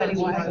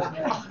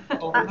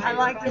I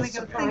like to make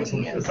a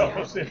party.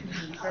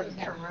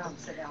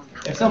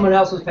 If someone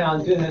else was planning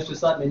on doing this,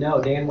 just let me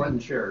know. Dan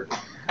wasn't sure.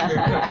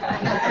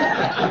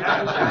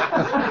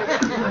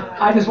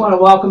 I just want to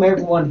welcome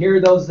everyone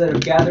here, those that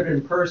have gathered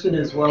in person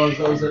as well as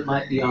those that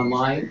might be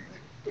online,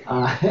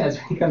 as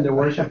we come to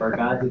worship our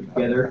God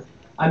together.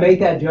 I make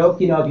that joke,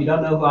 if you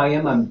don't know who I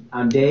am,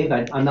 I'm Dave.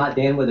 I'm not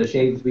Dan with a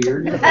shaved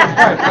beard.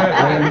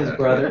 I am his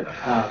brother.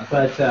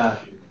 But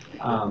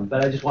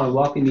I just want to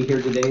welcome you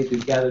here today as we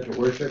gather to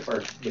worship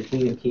the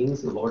King of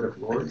Kings, the Lord of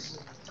Lords.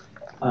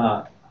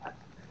 I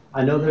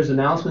know there's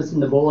announcements in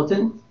the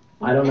bulletin.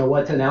 I don't know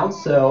what to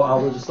announce, so I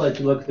will just let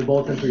you look at the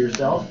bulletin for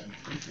yourself.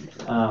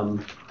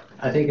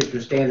 I think it's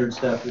your standard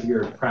stuff with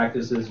your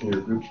practices and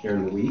your groups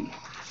during the week.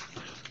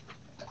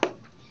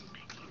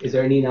 Is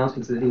there any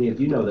announcements that any of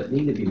you know that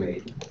need to be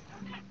made?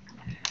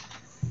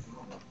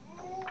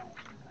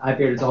 I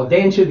figured it's all.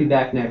 Dan should be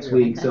back next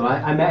week, so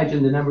I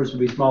imagine the numbers will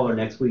be smaller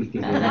next week.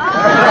 Only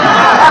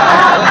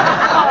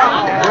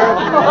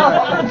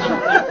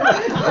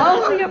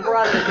a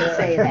brother could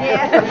say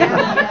that.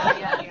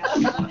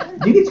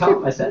 You can tell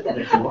him I said that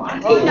if you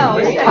want. He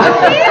knows.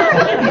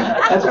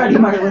 That's right, he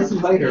might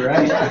listen later,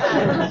 right?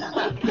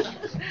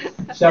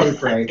 Shall we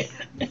pray?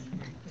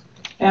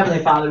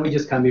 Heavenly Father, we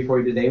just come before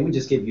you today and we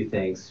just give you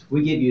thanks.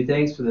 We give you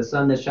thanks for the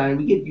sun that's shining.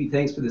 We give you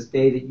thanks for this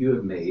day that you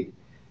have made.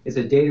 It's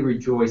a day to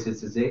rejoice.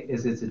 It's a day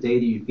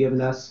that you've given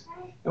us.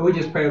 And we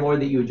just pray, Lord,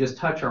 that you would just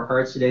touch our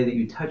hearts today, that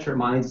you touch our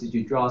minds, that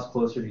you draw us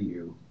closer to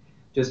you.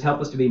 Just help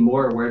us to be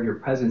more aware of your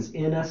presence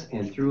in us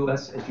and through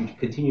us as you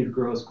continue to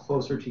grow us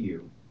closer to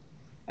you.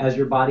 As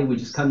your body, we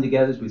just come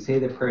together as we say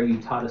the prayer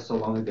you taught us so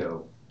long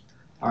ago.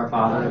 Our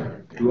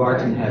Father, who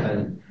art in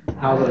heaven,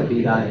 hallowed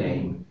be thy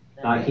name.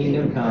 Thy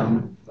kingdom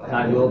come,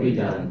 thy will be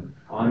done,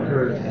 on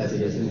earth as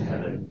it is in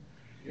heaven.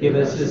 Give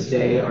us this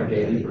day our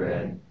daily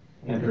bread,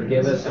 and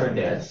forgive us our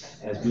debts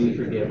as we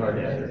forgive our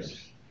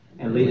debtors.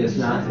 And lead us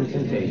not into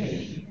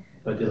temptation,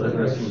 but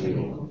deliver us from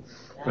evil.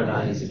 For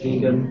thine is the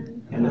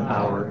kingdom, and the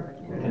power,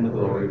 and the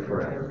glory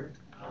forever.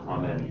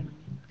 Amen.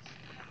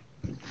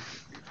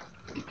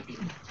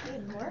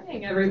 Good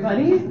morning,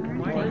 everybody. Good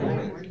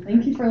morning.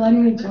 Thank you for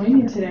letting me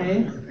join you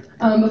today.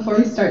 Before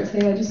we start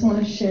today, I just want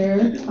to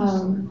share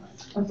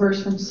a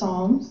verse from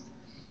Psalms.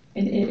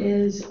 And it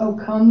is, "O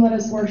come, let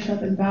us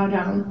worship and bow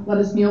down. Let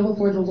us kneel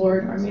before the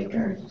Lord, our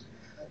Maker."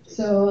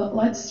 So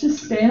let's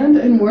just stand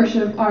and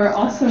worship our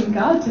awesome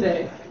God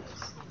today.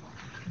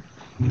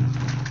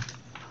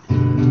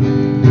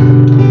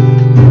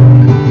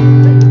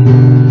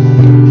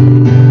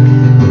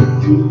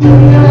 Open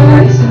the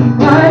eyes of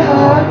my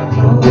heart,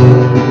 Lord.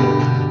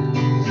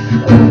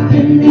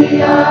 Open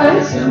the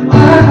eyes of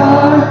my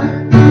heart.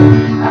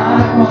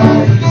 I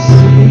want to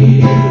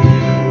see you.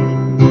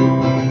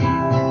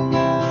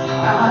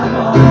 I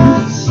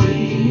want to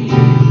see you.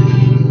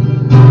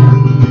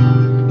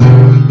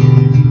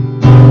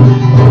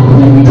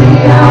 Open the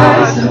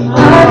eyes of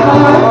my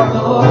heart,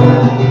 Lord.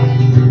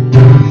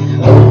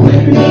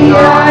 Open the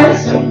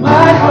eyes of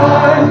my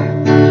heart.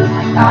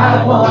 I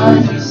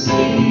want to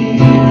see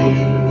you.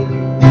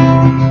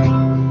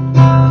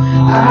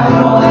 I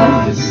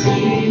want to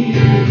see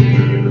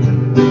you.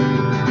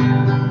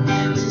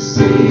 To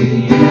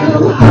see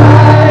you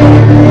high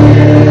and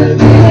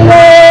lifted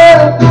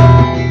up,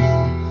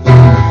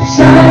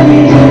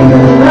 shining in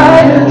the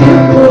light of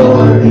your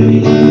glory.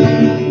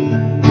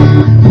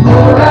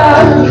 Pour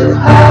out your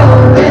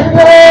power and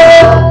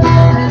love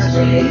as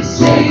we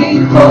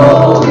sing,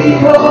 holy,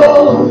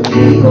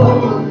 holy,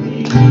 holy.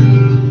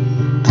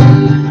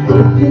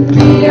 Open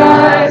the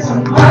eyes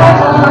of my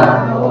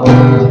heart, Lord.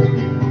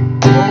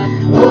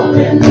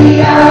 Open the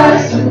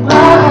eyes of my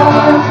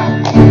heart.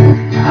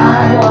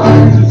 I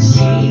want to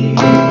see you.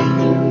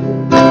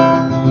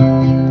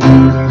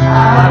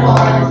 I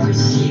want to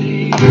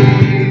see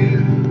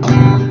you.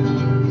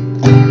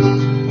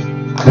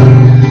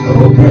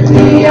 Open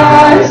the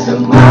eyes of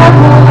my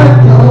heart,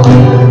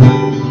 Lord.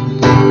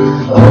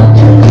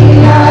 Open the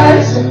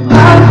eyes of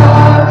my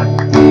heart.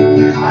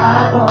 I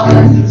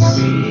want to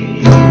see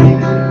you.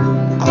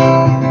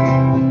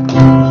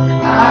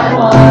 I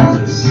want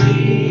to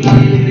see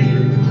you.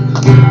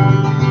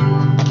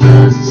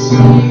 To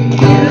see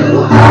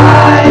you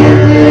high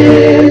and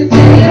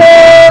lifted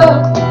up,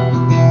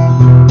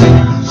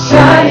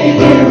 shining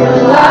in the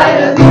light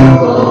of your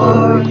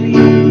glory.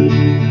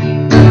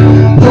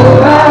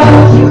 Pour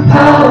out your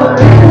power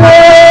and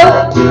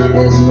love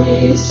as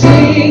we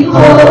sing,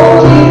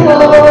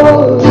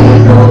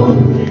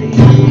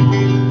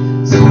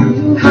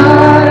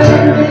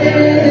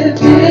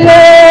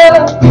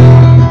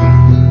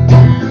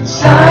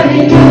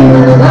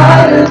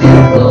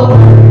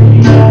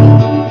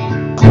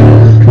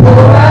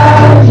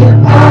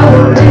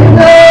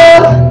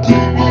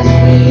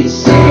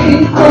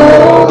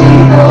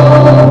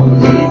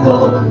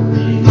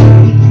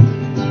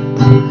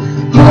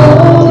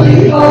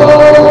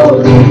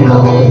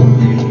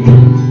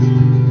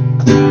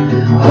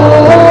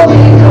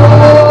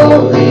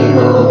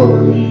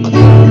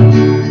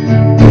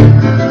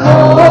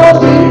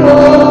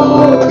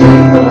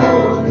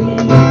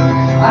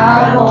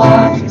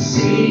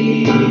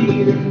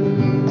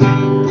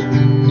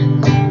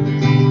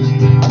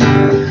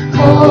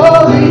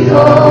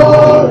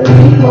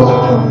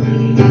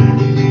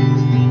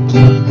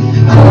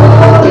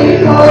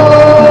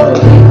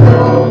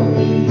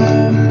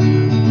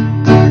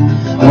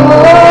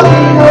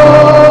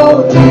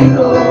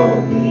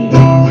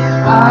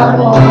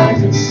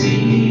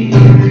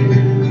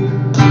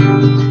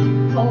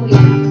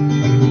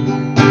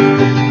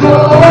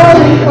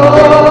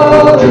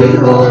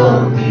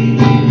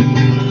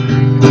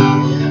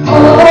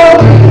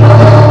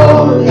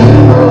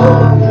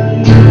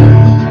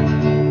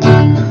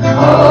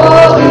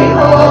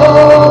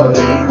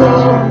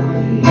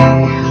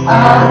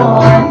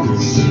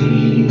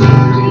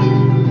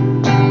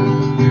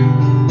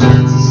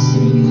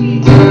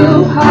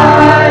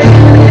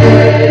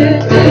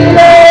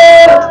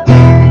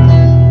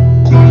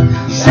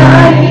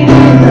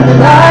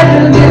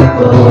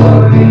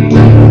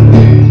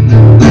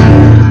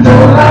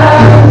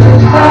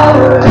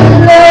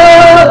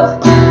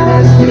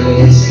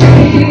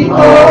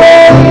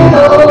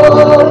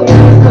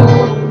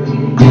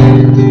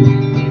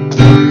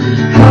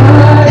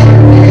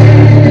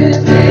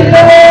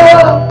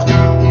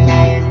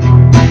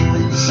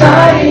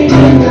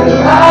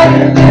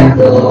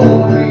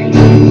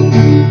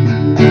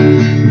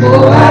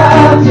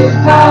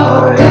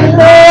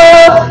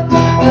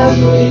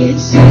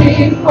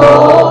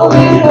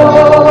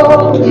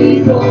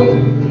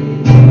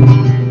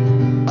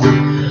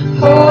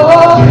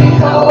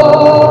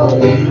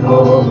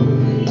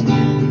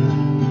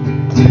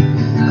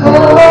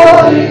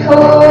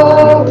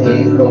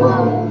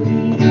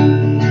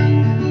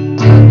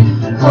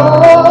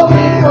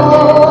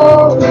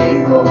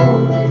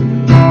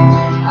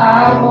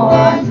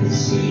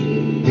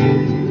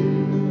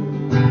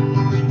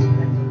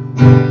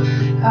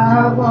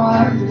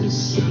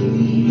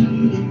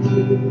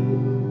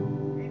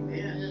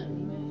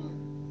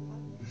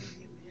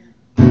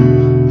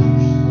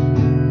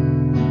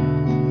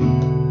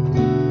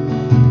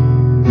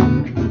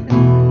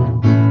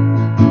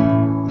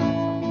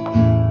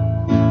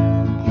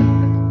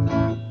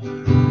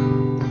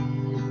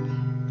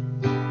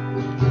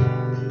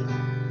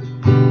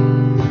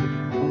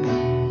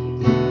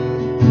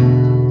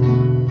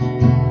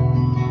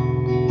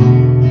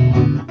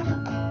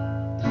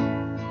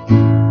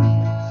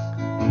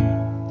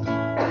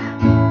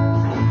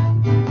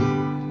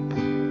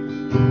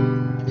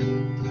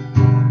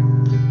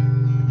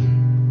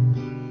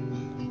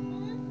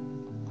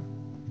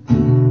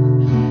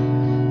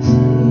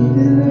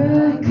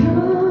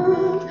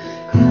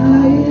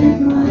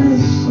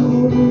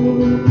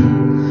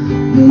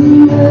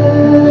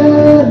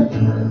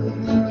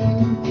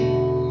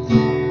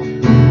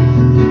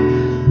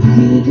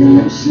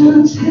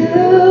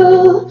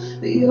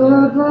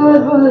 Your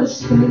blood was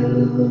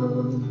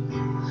spilled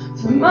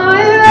for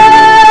my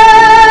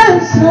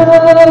ransom.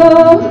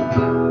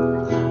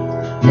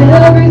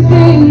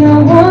 Everything I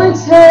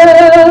once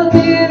held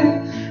dear,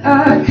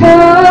 I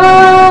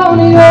count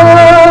it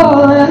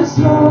all as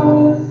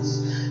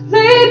lost.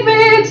 Lead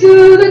me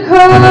to the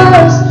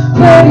cross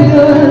where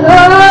your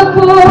love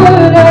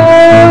poured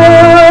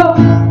out.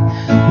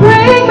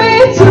 Bring me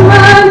to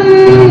my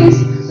knees,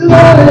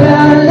 Lord,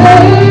 I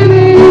lay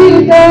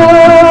me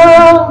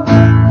down.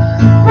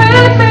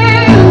 Rid me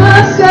of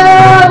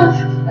myself,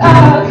 I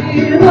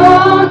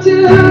belong to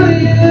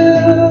you.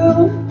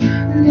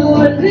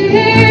 Lord,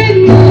 lead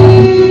me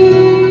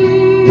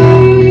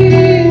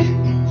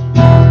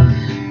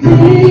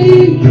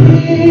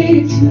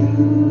to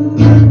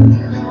the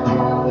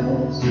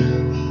cross.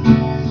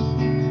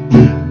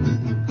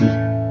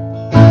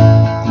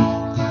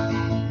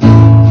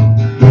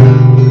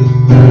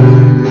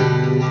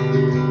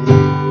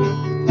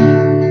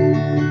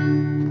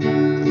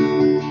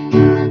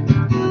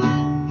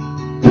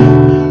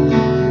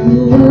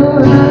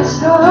 Lord, I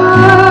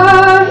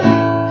tried,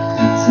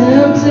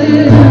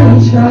 tempted and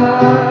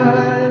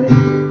tried.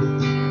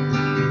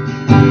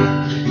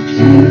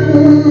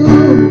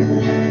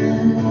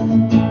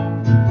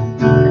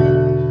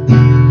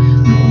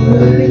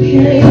 Word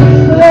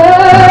became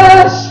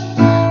flesh,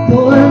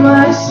 bore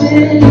my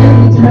sin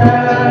and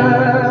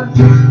death.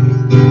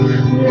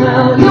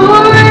 Now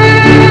you're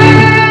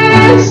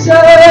risen,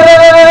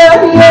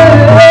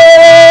 yeah.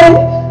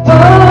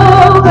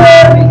 Oh,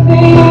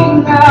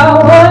 everything I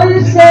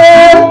once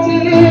held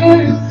dear,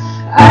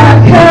 I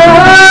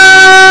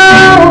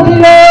count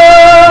it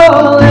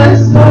all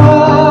as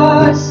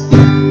lost.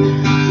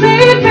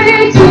 Lead me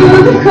to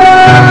the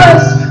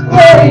cross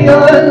where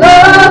your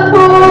love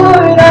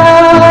poured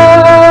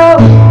out.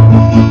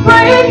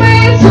 Bring me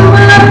to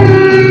my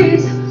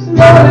knees,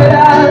 Lord,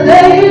 I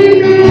lay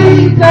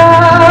me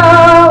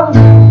down.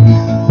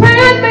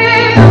 Rid me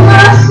of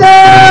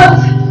myself,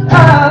 I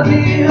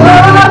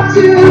belong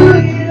to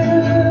you.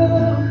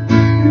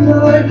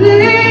 Lord,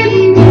 lead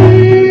me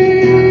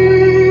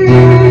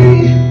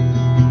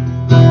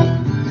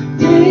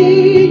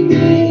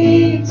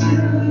to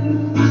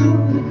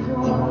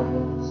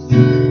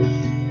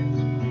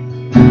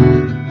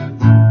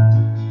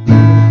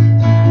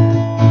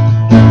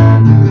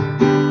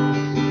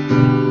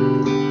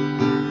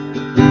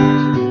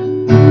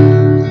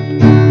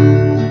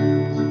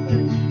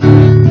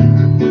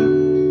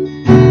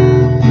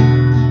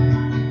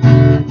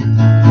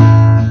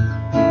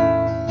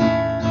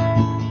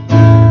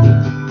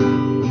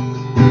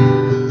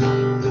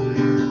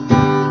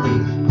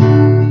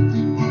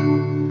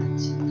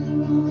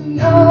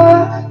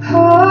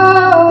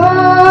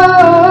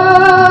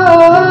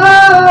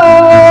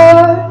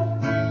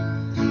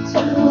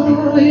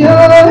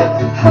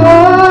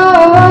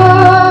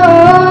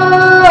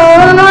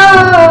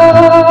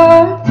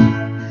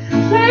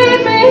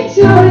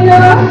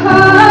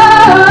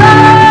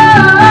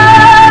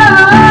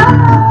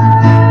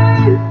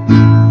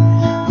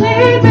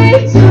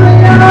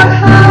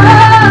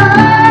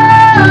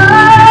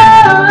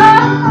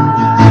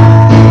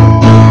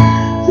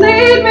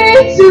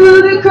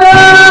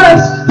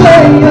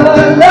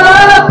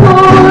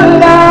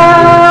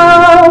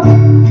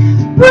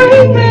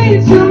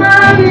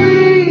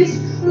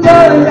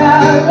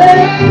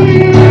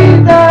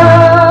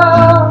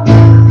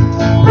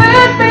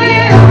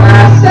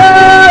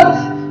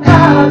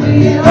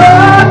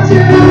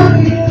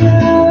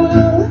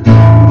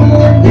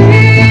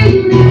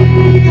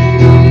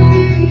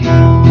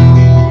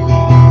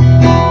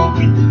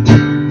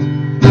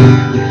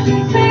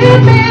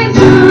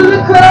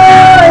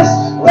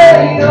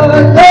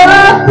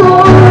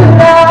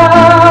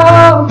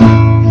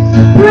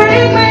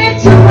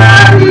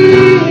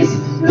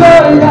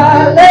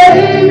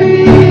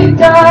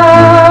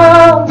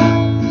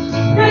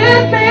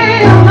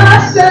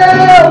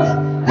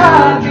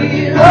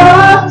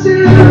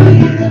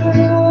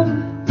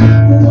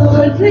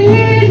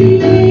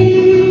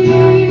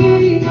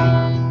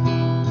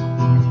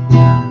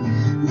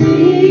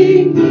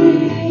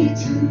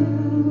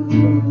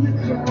the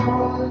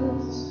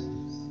cross.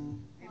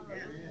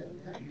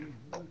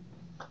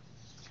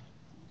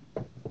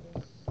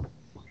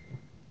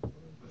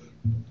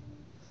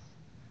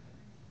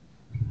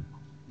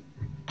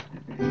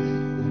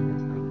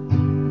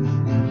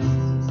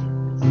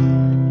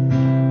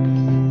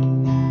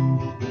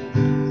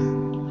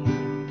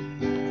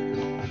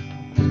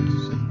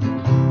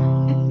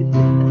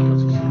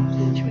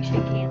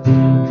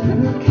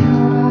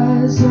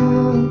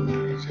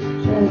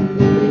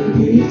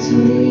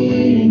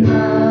 Between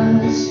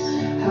us,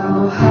 how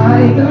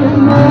high the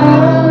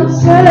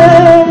mountains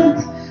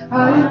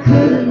I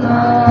could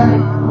not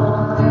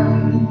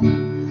climb.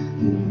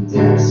 In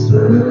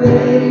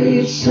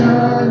desperation,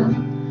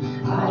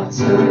 I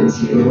turned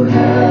to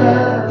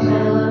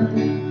heaven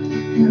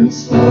and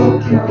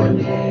spoke your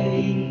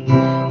name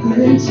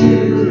into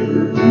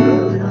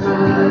the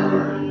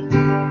night.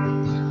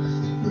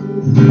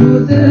 Through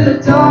the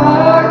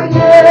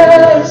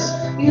darkness,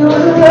 your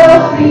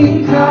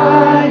loving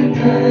kindness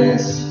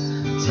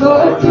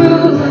tore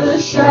through the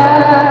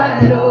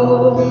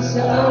shadows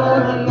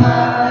of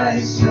my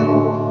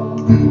soul.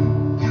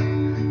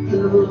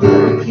 The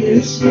work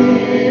is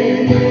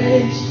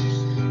finished,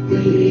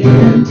 the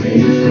end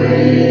is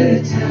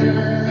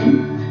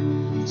written.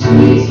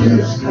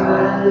 Jesus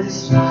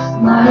Christ,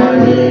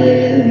 my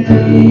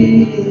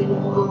living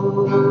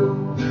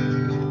hope.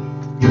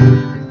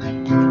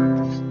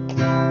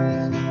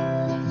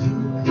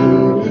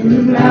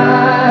 Couldn't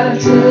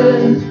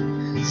imagine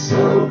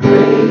so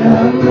great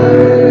a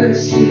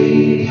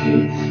mercy.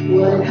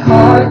 What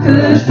heart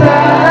could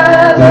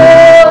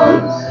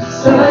fathom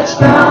such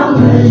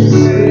boundless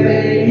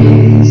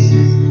grace?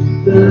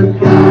 The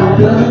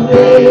God of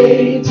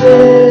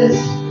ages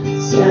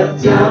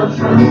stepped down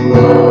from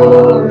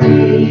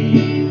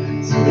glory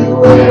to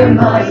wear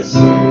my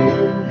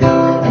sin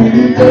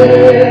and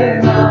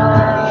bear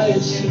my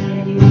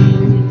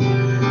shame.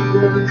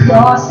 The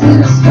cross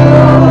is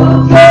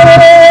spoken,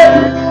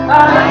 I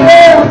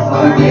am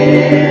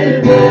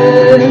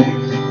forgiven.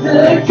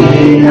 The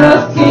King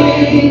of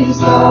Kings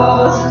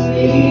calls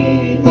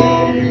me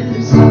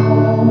his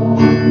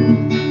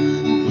own.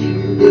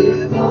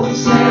 Beautiful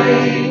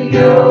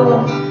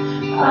Savior,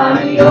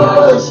 I'm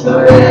yours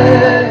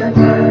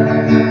forever.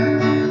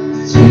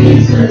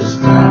 Jesus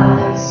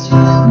Christ,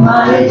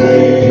 my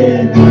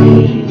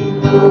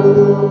living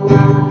hope.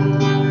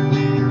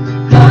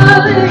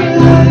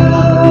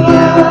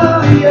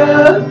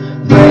 Hallelujah,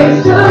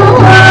 praise the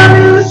one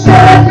who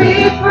set me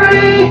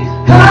free.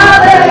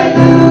 Hallelujah,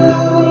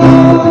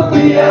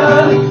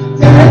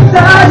 death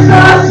has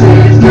lost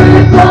its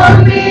grip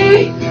on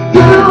me.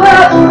 You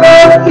have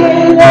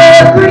broken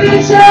every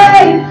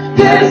chain.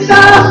 There's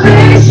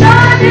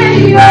salvation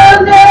in your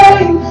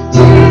name,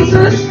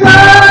 Jesus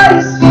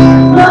Christ,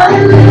 my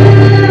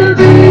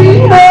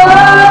living hope.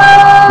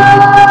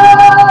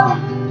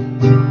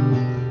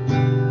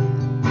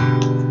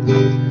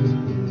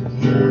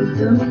 In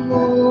the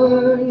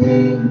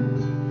morning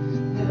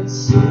that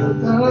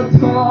sealed the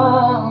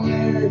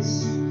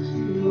promise,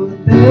 your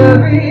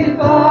buried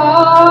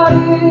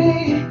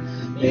body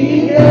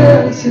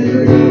began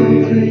to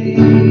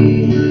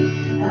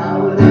breathe.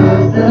 Out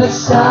of the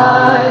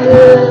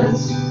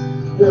silence,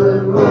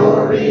 the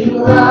roaring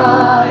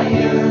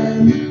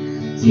lion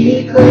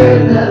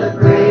declared the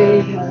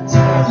grave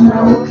has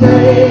no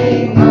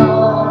claim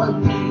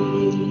on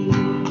me.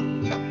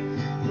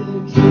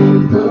 There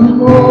came the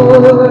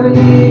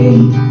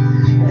morning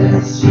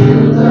that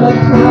sealed the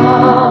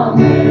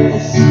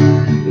promise.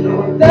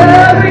 Your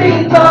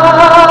buried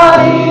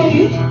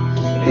body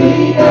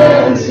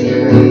began to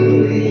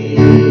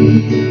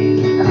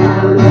breathe.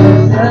 Out of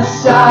the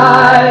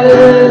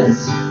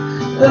silence,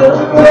 the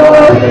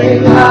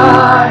roaring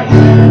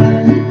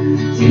lion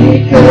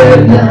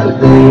declared the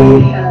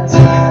grave has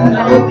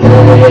no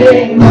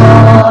claim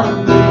on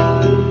me.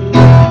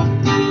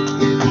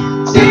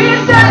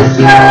 Jesus,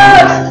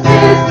 yours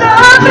is the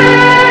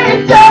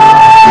victory.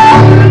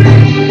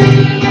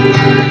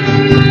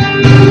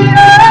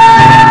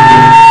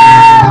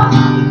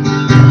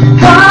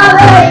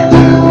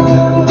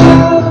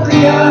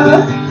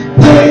 Hallelujah,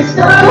 praise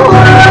the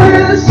one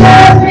who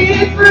set me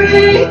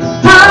free.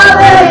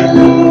 Hallelujah,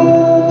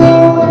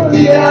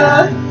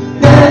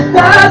 death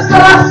has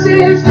lost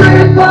its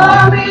grip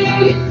on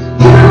me.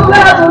 You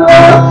have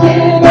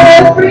broken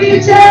every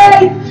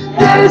chain.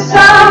 There's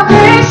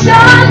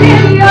salvation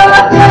in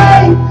your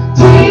name,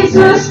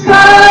 Jesus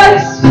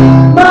Christ,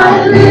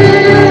 my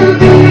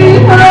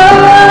living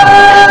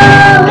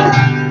hope.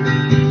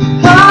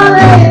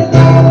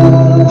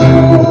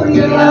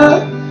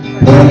 Hallelujah,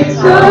 praise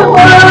the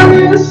one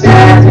who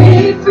set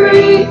me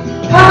free.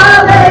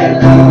 Hallelujah,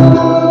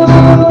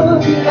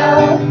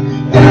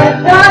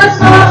 death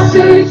has lost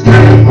its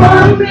grip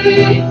on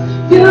me.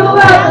 You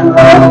have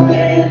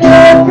broken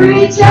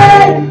every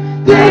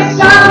chain. There's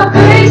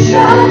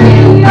salvation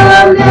in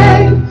your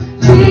name,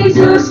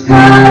 Jesus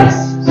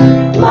Christ,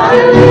 my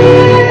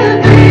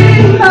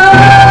living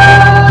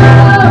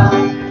hope.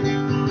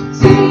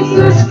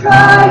 Jesus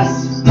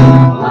Christ,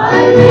 my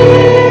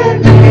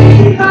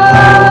living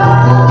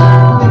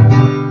hope.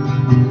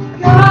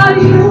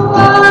 God, you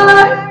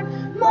are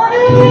my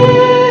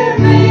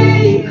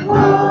living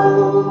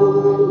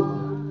hope.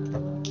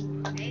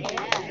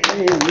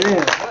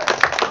 Amen.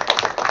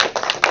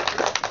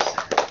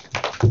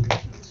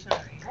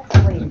 That's the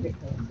way you get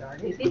things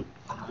started.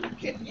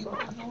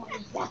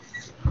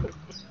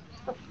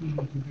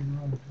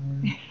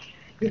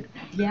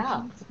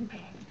 Yeah,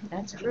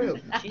 that's true.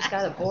 She's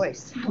got a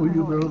voice. Will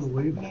you bear the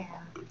weight?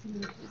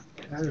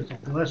 That is a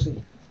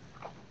blessing.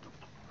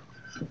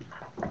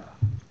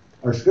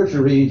 Our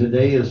scripture reading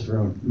today is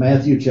from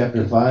Matthew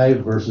chapter 5,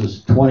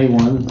 verses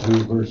 21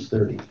 through verse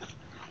 30.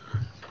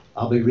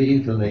 I'll be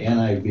reading from the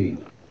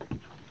NIV.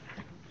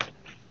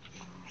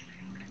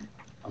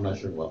 I'm not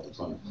sure what was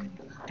on it.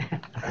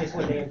 It's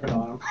what they put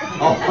on them.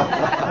 Oh.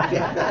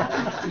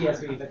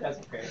 ESV, but that's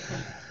okay.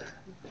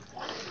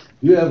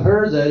 You have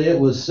heard that it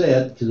was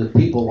said to the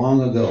people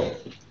long ago,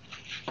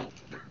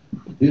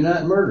 do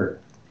not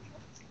murder,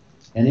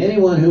 and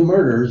anyone who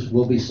murders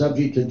will be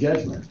subject to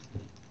judgment.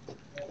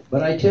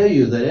 But I tell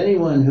you that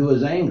anyone who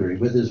is angry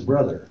with his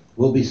brother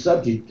will be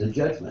subject to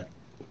judgment.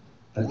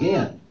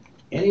 Again,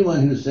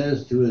 anyone who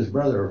says to his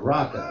brother,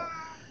 Raka,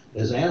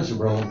 is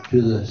answerable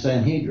to the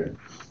Sanhedrin.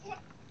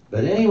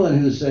 But anyone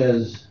who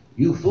says,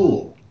 you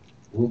fool,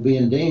 will be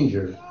in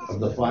danger of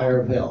the fire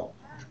of hell.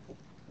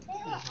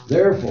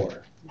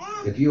 Therefore,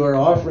 if you are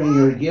offering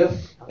your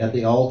gift at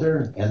the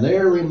altar, and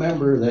there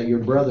remember that your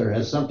brother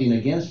has something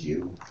against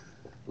you,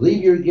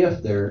 leave your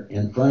gift there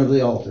in front of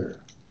the altar.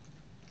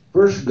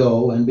 First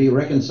go and be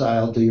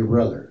reconciled to your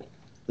brother,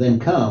 then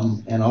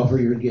come and offer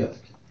your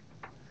gift.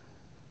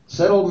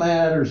 Settle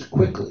matters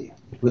quickly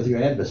with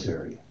your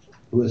adversary,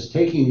 who is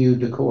taking you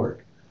to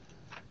court.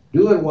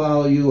 Do it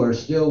while you are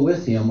still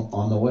with him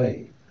on the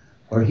way,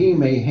 or he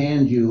may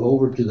hand you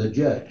over to the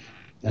judge,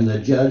 and the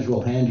judge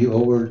will hand you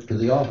over to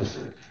the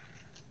officer,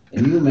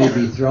 and you may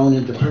be thrown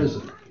into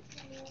prison.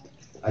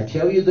 I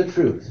tell you the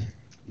truth,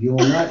 you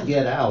will not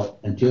get out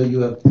until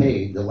you have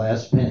paid the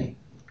last penny.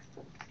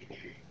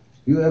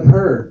 You have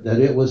heard that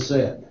it was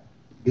said,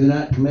 do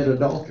not commit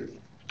adultery.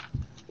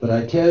 But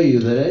I tell you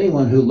that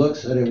anyone who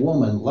looks at a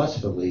woman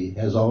lustfully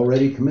has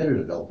already committed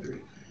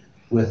adultery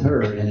with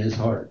her in his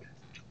heart.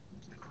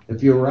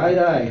 If your right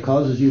eye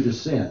causes you to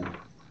sin,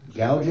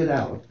 gouge it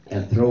out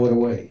and throw it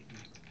away.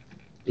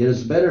 It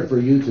is better for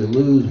you to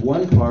lose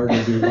one part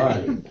of your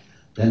body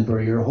than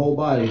for your whole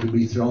body to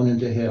be thrown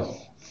into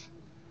hell.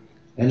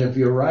 And if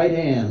your right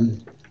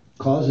hand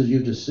causes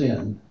you to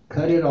sin,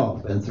 cut it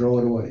off and throw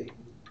it away.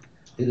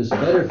 It is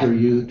better for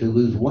you to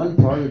lose one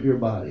part of your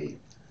body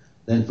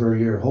than for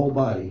your whole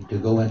body to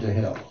go into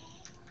hell.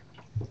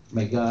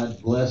 May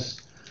God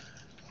bless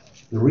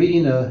the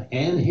reading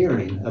and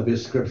hearing of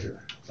his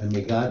scripture. And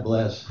may God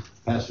bless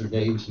Pastor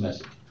Dave's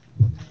message.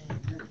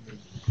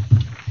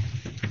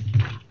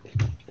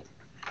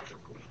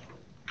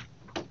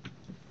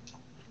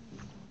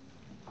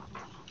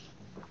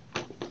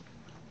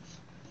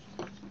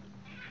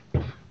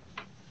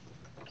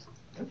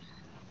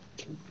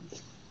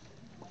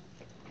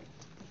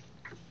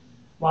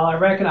 While I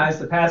recognize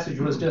the passage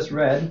was just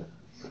read,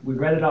 we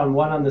read it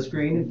on the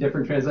screen, a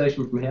different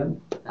translation from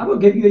him. I'm going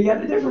to give you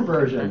yet a different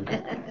version.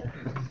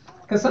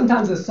 Because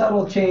sometimes a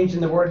subtle change in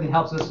the wording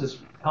helps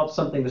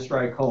something to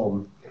strike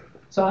home.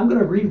 So I'm going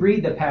to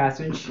reread the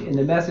passage in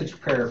the Message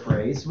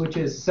paraphrase, which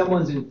is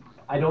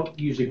I don't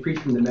usually preach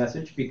from the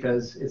Message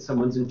because it's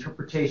someone's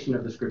interpretation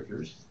of the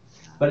scriptures,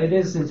 but it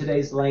is in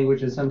today's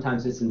language and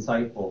sometimes it's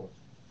insightful.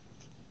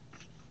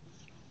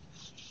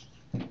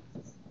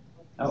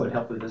 That would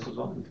help with this as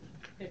well.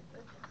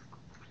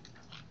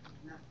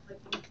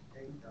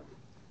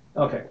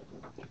 Okay.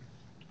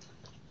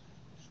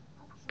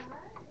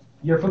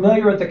 You're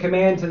familiar with the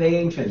command to the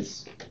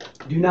ancients.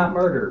 Do not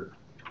murder.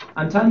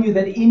 I'm telling you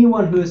that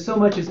anyone who is so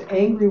much as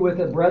angry with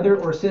a brother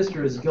or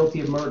sister is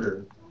guilty of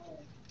murder.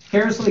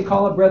 Carelessly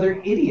call a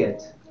brother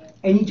idiot,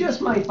 and you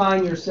just might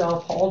find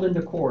yourself hauled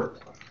into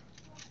court.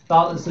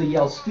 Thoughtlessly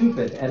yell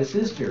stupid at a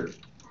sister,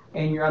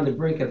 and you're on the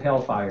brink of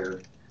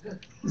hellfire.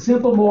 The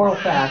simple moral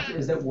fact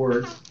is that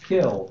words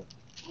kill.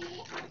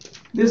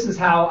 This is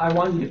how I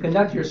want you to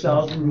conduct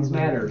yourselves in these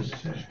matters.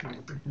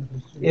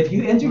 If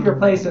you enter your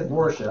place of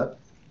worship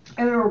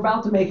and are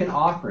about to make an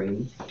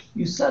offering,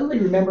 you suddenly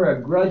remember a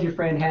grudge your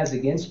friend has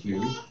against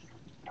you,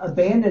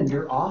 abandon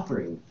your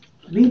offering.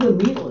 Leave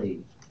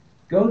immediately.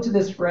 Go to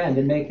this friend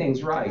and make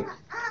things right.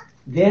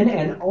 Then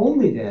and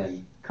only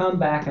then, come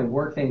back and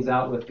work things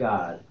out with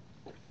God.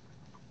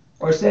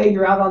 Or say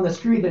you're out on the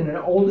street and an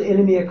old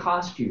enemy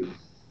accosts you.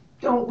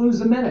 Don't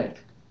lose a minute.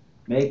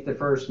 Make the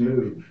first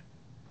move.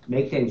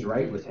 Make things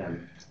right with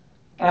him.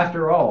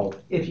 After all,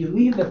 if you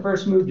leave the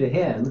first move to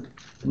him,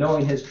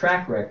 knowing his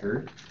track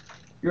record,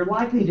 you're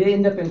likely to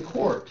end up in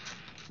court,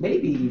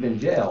 maybe even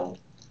jail.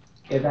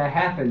 If that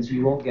happens,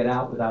 you won't get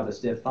out without a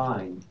stiff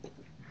fine.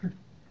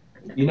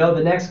 You know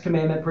the next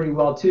commandment pretty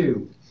well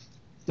too.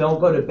 Don't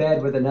go to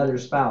bed with another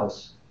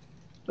spouse.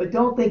 But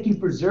don't think you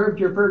preserved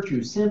your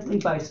virtue simply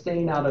by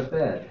staying out of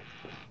bed.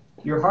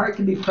 Your heart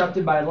can be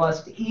corrupted by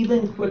lust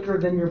even quicker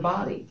than your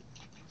body.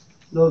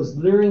 Those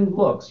leering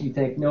looks you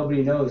think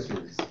nobody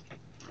notices,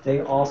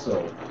 they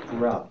also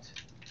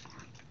corrupt.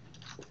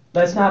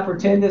 Let's not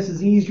pretend this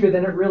is easier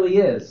than it really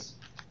is.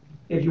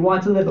 If you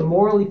want to live a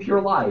morally pure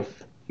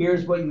life,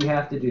 here's what you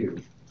have to do.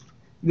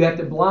 You have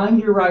to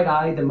blind your right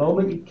eye the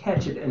moment you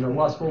catch it in a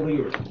lustful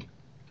ear.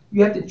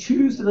 You have to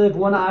choose to live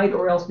one-eyed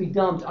or else be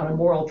dumped on a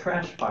moral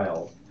trash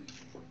pile.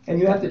 And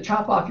you have to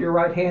chop off your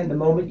right hand the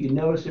moment you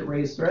notice it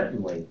raised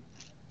threateningly.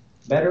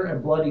 Better a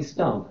bloody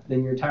stump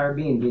than your entire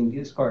being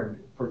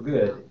discarded for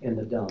good in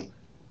the dump.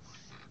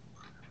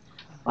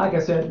 Like I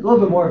said, a little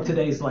bit more of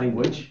today's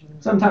language.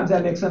 Sometimes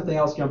that makes something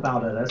else jump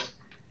out at us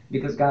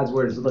because God's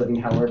word is living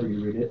however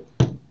you read it.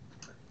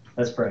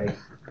 Let's pray.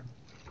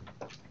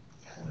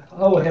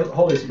 Oh,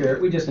 Holy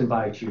Spirit, we just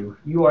invite you.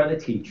 You are the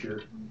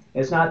teacher.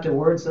 It's not the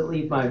words that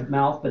leave my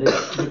mouth, but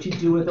it's what you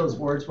do with those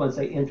words once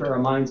they enter our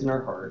minds and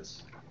our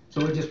hearts.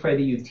 So we just pray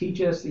that you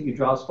teach us, that you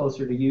draw us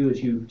closer to you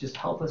as you just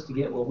help us to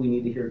get what we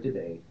need to hear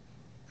today.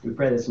 We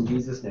pray this in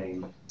Jesus'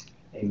 name.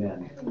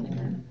 Amen.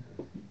 Amen.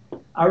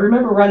 I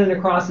remember running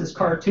across this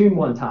cartoon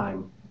one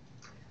time.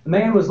 A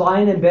man was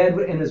lying in bed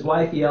and his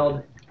wife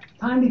yelled,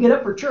 "Time to get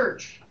up for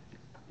church."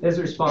 His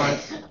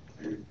response,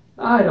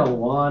 "I don't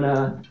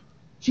wanna."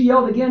 She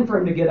yelled again for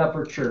him to get up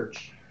for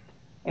church.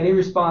 And he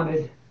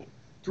responded,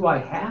 "Do I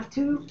have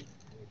to?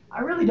 I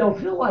really don't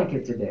feel like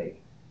it today.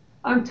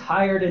 I'm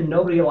tired and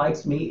nobody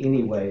likes me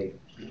anyway."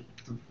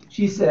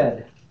 She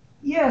said,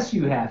 "Yes,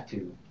 you have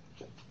to.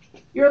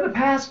 You're the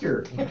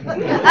pastor."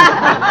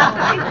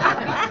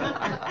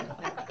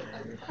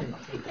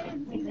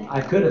 I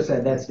could have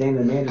said that's Dan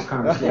and Amanda's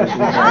conversation.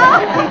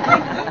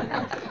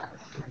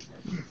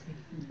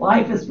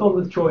 Life is filled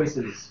with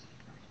choices,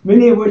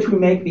 many of which we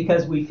make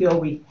because we feel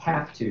we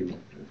have to.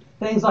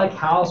 Things like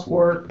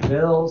housework,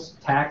 bills,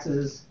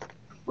 taxes,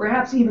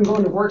 perhaps even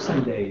going to work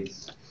some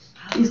days.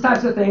 These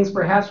types of things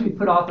perhaps we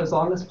put off as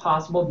long as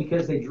possible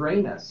because they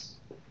drain us.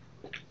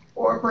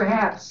 Or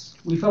perhaps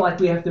we feel like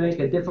we have to make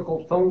a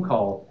difficult phone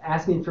call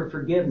asking for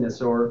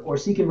forgiveness or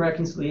seeking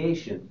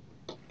reconciliation.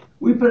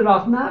 We put it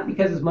off not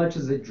because as much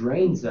as it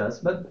drains us,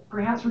 but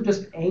perhaps we're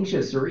just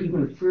anxious or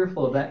even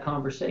fearful of that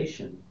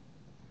conversation.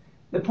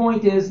 The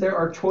point is, there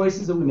are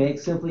choices that we make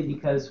simply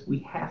because we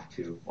have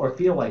to or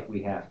feel like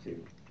we have to.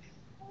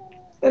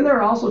 Then there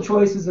are also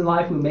choices in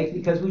life we make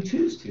because we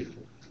choose to.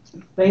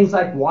 Things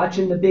like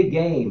watching the big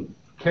game,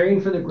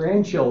 caring for the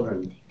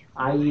grandchildren,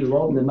 i.e.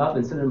 loading them up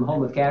and sending them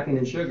home with caffeine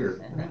and sugar.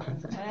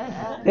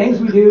 Things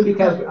we do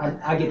because,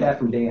 I get that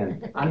from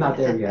Dan. I'm not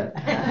there yet.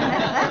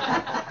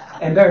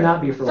 And better not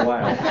be for a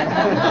while.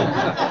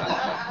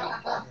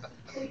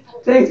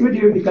 Things we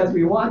do because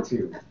we want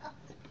to.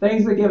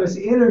 Things that give us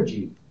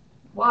energy,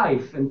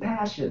 life, and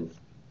passion.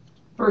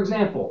 For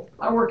example,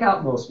 I work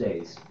out most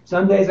days.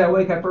 Some days I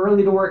wake up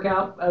early to work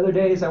out. Other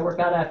days I work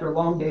out after a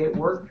long day at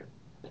work.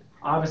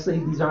 Obviously,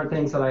 these aren't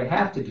things that I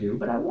have to do,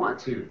 but I want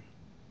to.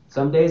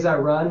 Some days I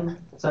run.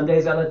 Some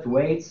days I lift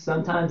weights.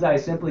 Sometimes I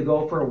simply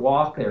go for a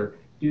walk or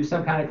do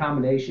some kind of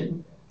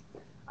combination.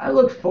 I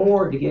look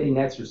forward to getting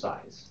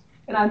exercise.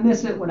 And I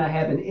miss it when I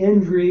have an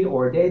injury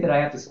or a day that I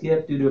have to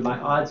skip due to my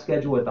odd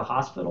schedule at the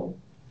hospital.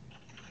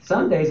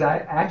 Some days I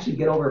actually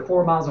get over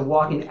 4 miles of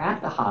walking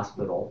at the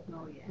hospital.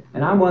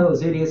 And I'm one of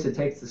those idiots that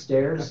takes the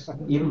stairs,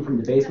 even from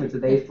the basement to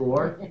the 8th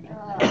floor.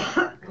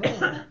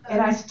 And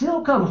I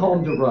still come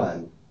home to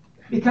run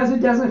because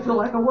it doesn't feel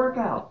like a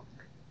workout.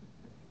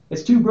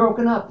 It's too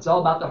broken up. It's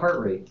all about the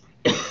heart rate.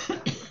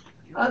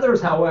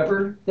 Others,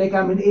 however, think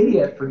I'm an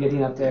idiot for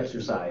getting up to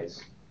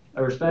exercise,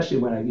 or especially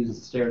when I use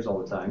the stairs all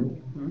the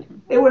time.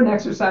 They wouldn't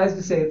exercise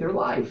to save their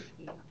life.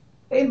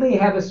 They may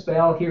have a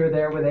spell here or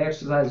there where they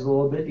exercise a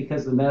little bit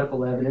because of the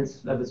medical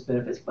evidence of its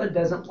benefits, but it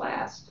doesn't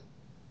last.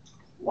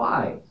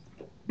 Why?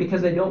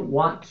 Because they don't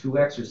want to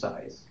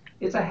exercise.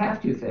 It's a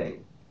have-to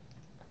thing.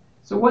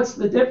 So what's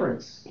the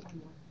difference?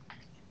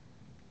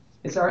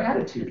 It's our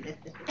attitude.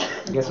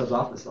 I guess I was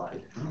off the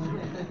slide.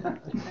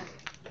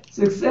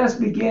 Success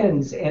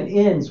begins and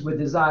ends with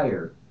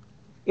desire.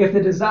 If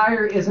the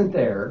desire isn't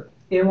there,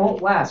 it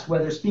won't last,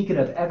 whether speaking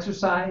of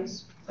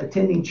exercise,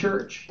 attending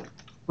church,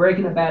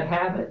 breaking a bad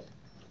habit,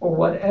 or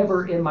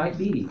whatever it might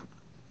be.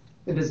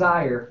 The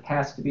desire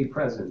has to be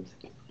present.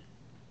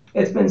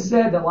 It's been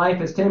said that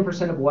life is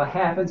 10% of what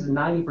happens and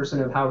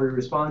 90% of how we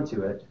respond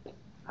to it.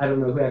 I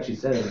don't know who actually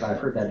said it, but I've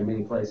heard that in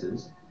many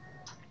places.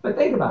 But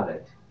think about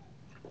it.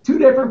 2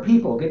 different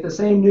people get the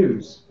same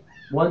news.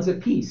 One's at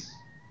peace.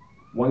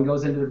 One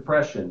goes into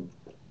depression.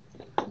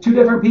 2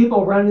 different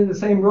people run into the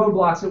same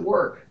roadblocks at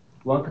work.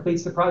 One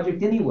completes the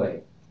project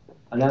anyway.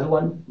 Another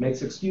one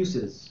makes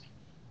excuses.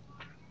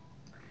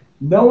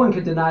 No one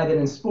can deny that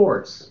in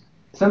sports,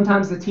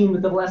 sometimes the team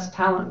with the less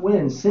talent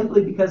wins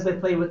simply because they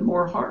play with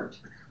more heart.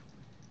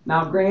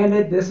 Now,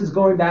 granted, this is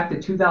going back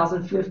to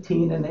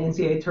 2015 in the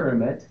NCAA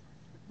tournament,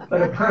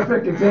 but a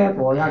perfect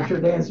example, and I'm sure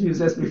Dan's used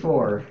this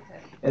before,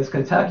 is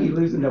Kentucky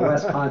losing to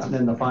Wisconsin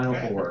in the Final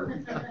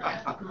Four.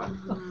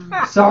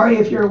 Sorry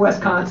if you're a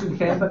Wisconsin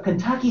fan, but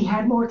Kentucky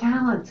had more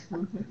talent.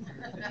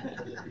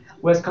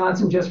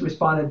 Wisconsin just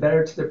responded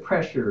better to the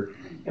pressure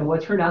in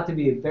what turned out to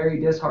be a very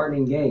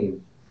disheartening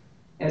game.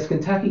 As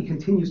Kentucky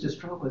continues to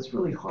struggle, it's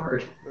really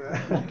hard.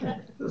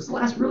 It was the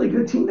last really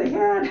good team they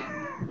had.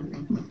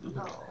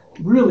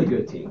 Really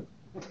good team.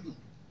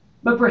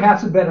 But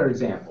perhaps a better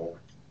example.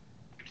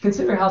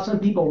 Consider how some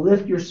people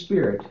lift your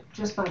spirit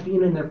just by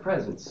being in their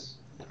presence,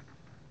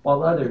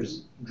 while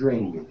others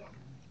drain you.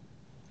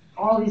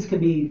 All these can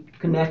be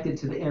connected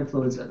to the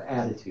influence of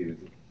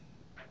attitude.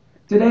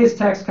 Today's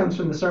text comes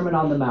from the Sermon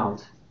on the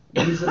Mount,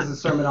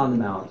 Jesus' Sermon on the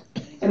Mount.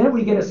 And then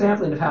we get a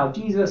sampling of how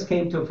Jesus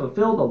came to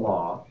fulfill the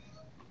law.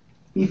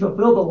 He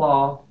fulfilled the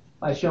law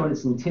by showing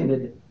its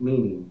intended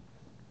meaning.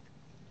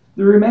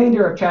 The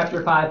remainder of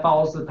chapter 5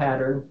 follows the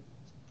pattern.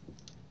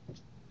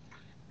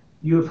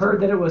 You have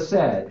heard that it was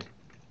said,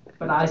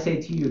 but I say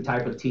to you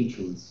type of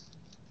teachings.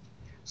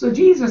 So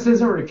Jesus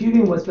isn't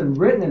refuting what's been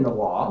written in the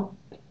law,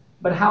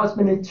 but how it's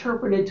been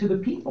interpreted to the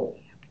people.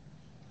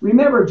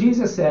 Remember,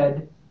 Jesus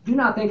said, "Do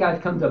not think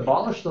I've come to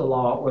abolish the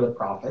law or the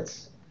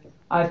prophets.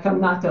 I've come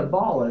not to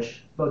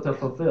abolish, but to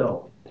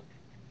fulfill."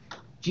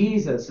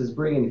 Jesus is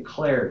bringing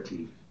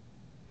clarity.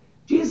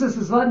 Jesus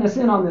is letting us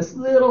in on this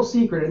little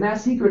secret, and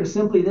that secret is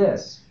simply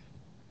this: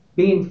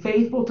 being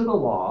faithful to the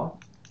law,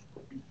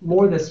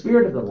 more the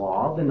spirit of the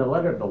law than the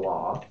letter of the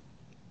law,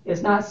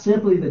 is not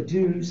simply the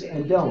do's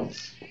and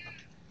don'ts.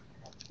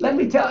 Let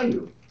me tell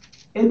you,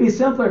 it'd be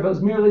simpler if it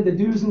was merely the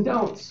do's and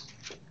don'ts.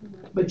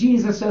 But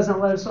Jesus doesn't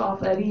let us off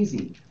that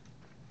easy.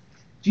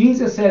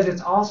 Jesus says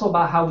it's also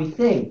about how we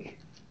think,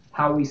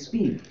 how we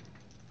speak.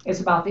 It's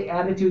about the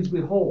attitudes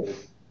we hold.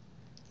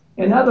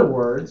 In other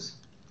words,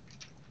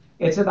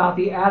 it's about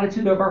the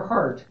attitude of our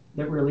heart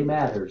that really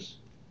matters.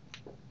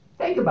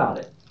 Think about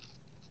it.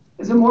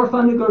 Is it more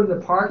fun to go to the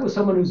park with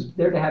someone who's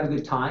there to have a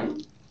good time,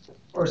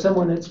 or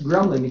someone that's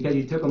grumbling because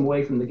you took them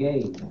away from the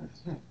game?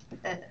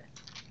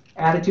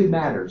 Attitude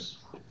matters.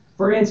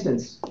 For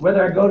instance,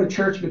 whether I go to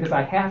church because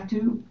I have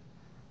to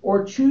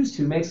or choose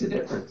to makes a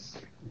difference.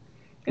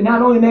 It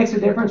not only makes a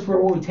difference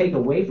for what we take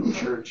away from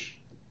church,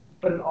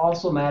 but it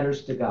also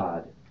matters to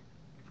God.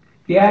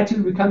 The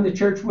attitude we come to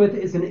church with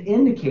is an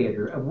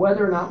indicator of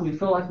whether or not we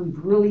feel like we've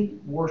really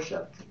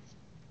worshiped.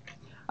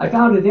 I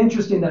found it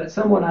interesting that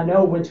someone I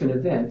know went to an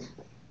event.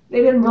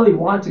 They didn't really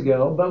want to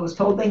go, but was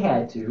told they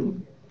had to.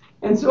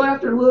 And so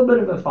after a little bit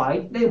of a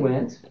fight, they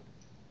went.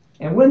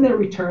 And when they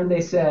returned,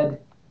 they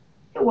said,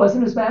 it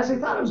wasn't as bad as they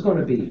thought it was going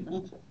to be.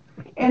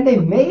 And they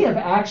may have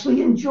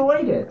actually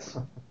enjoyed it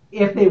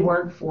if they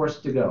weren't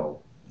forced to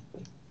go.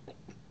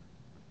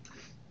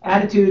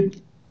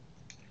 Attitude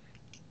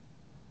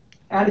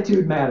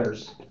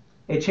matters.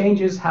 It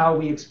changes how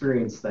we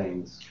experience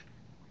things.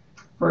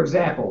 For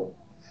example,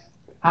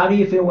 how do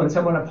you feel when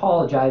someone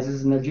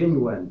apologizes and they're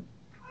genuine?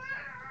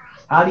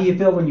 How do you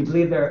feel when you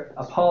believe they're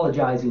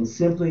apologizing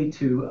simply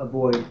to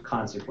avoid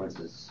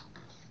consequences?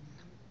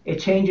 It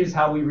changes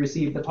how we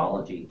receive the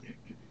apology.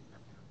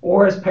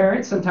 Or as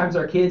parents, sometimes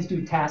our kids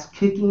do task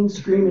kicking,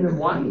 screaming, and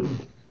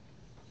whining.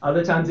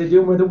 Other times they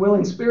do them with a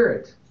willing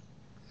spirit,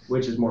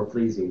 which is more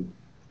pleasing.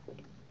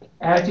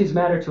 Attitudes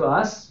matter to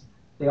us.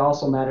 They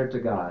also matter to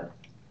God.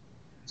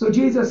 So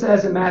Jesus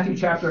says in Matthew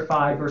chapter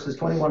 5, verses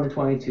 21 and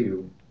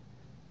 22,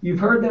 you've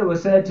heard that it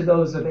was said to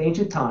those of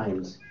ancient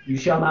times, you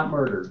shall not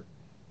murder,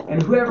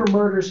 and whoever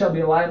murders shall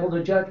be liable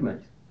to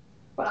judgment.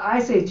 But I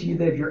say to you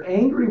that if you're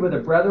angry with a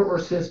brother or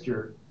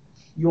sister,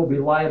 you'll be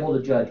liable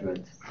to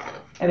judgment.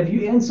 And if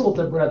you insult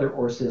a brother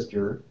or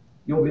sister,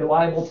 you'll be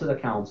liable to the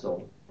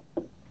council.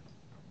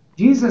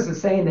 Jesus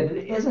is saying that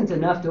it isn't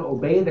enough to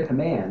obey the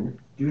command,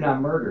 do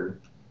not murder.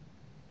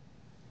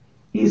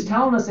 He's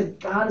telling us that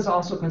God is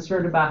also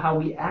concerned about how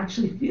we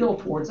actually feel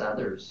towards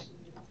others.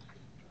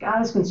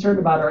 God is concerned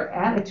about our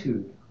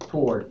attitude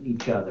toward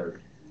each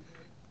other.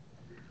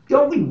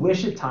 Don't we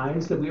wish at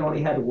times that we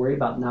only had to worry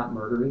about not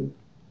murdering?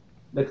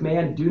 The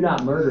command, do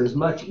not murder, is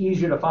much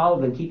easier to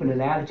follow than keeping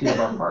an attitude of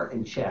our heart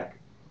in check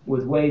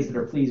with ways that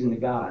are pleasing to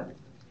God.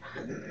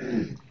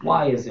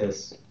 Why is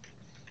this?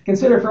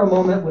 Consider for a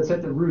moment what's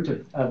at the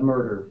root of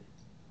murder.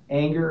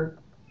 Anger,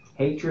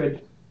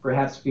 hatred,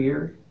 perhaps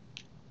fear.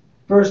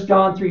 1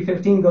 John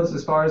 3:15 goes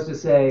as far as to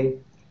say,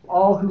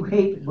 all who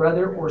hate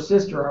brother or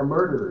sister are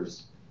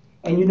murderers,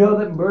 and you know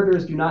that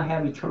murderers do not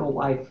have eternal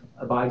life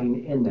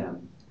abiding in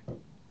them.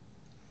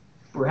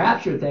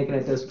 Perhaps you're thinking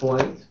at this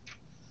point,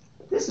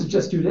 this is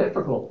just too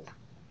difficult.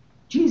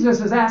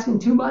 Jesus is asking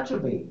too much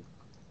of me.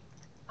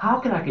 How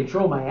can I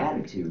control my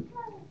attitude?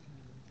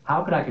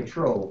 How can I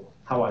control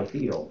how I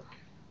feel?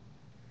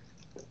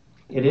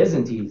 It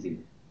isn't easy,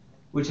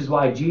 which is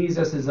why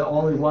Jesus is the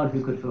only one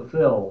who could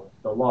fulfill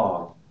the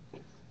law.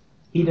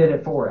 He did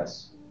it for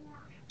us.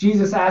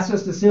 Jesus asked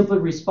us to simply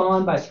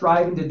respond by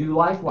striving to do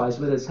likewise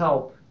with his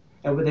help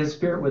and with his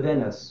Spirit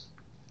within us.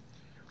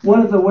 One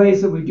of the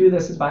ways that we do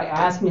this is by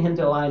asking him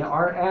to align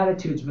our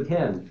attitudes with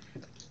him,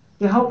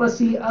 to help us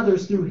see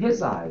others through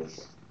his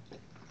eyes.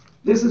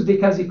 This is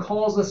because he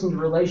calls us into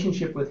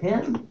relationship with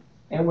him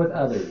and with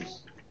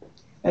others.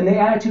 And the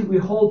attitude we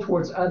hold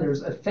towards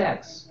others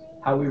affects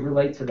how we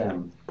relate to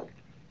them.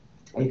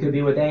 It could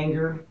be with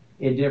anger,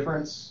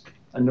 indifference,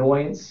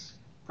 annoyance,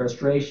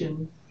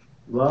 frustration,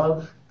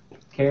 love,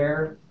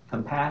 care,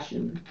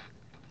 compassion,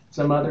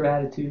 some other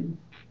attitude.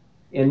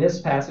 In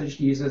this passage,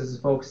 Jesus is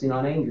focusing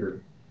on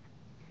anger.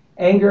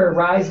 Anger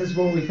arises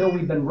when we feel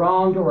we've been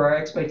wronged or our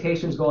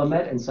expectations go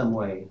unmet in some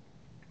way.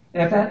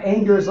 And if that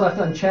anger is left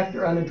unchecked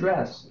or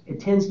unaddressed, it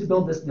tends to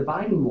build this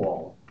dividing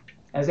wall,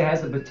 as it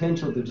has the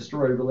potential to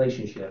destroy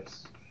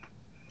relationships.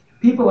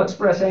 People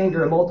express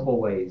anger in multiple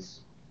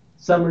ways.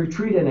 Some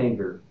retreat in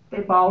anger.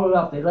 They bottle it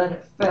up. They let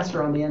it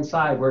fester on the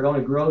inside where it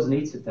only grows and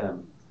eats at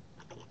them.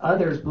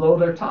 Others blow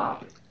their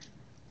top.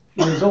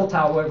 The result,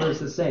 however, is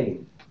the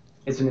same.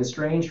 It's an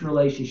estranged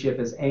relationship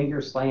as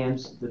anger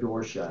slams the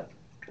door shut.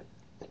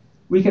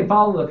 We can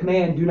follow the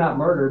command, do not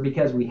murder,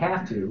 because we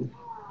have to,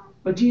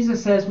 but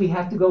Jesus says we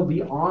have to go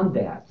beyond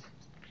that.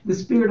 The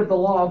spirit of the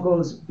law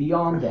goes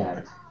beyond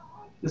that.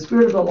 The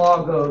spirit of the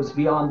law goes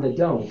beyond the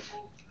don't.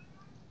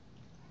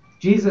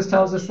 Jesus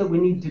tells us that we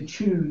need to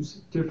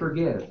choose to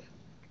forgive.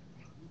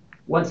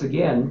 Once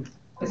again,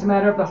 it's a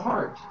matter of the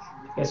heart.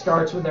 It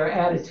starts with our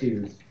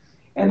attitude.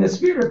 And the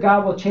Spirit of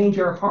God will change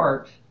our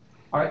heart,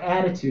 our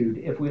attitude,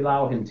 if we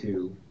allow him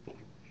to.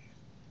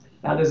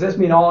 Now, does this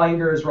mean all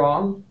anger is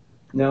wrong?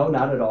 No,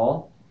 not at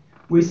all.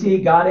 We see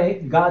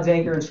God's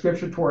anger in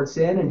Scripture towards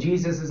sin and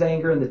Jesus'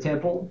 anger in the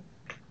temple.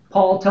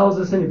 Paul tells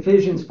us in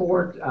Ephesians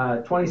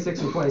 4,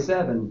 26 and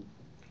 27,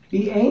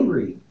 be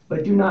angry,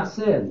 but do not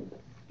sin.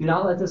 Do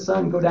not let the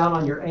sun go down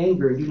on your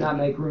anger, and do not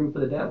make room for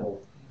the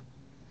devil.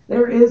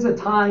 There is a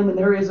time and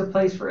there is a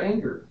place for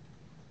anger.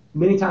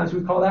 Many times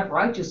we call that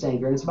righteous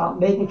anger, and it's about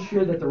making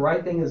sure that the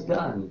right thing is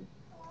done.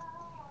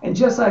 And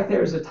just like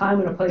there's a time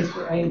and a place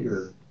for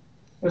anger,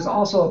 there's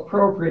also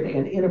appropriate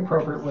and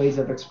inappropriate ways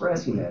of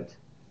expressing it.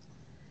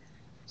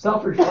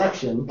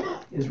 Self-reflection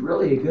is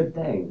really a good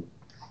thing.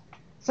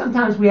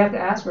 Sometimes we have to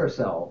ask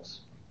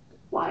ourselves,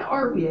 why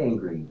are we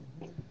angry?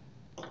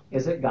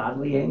 Is it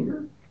godly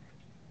anger?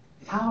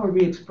 How are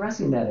we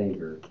expressing that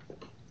anger?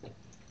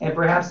 And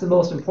perhaps the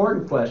most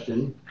important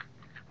question,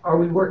 are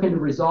we working to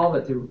resolve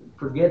it through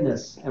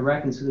forgiveness and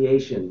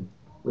reconciliation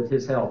with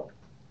His help?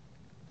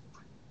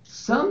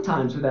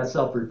 Sometimes with that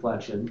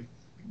self-reflection,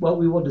 what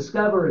we will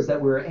discover is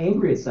that we're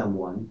angry at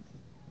someone,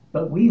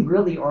 but we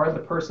really are the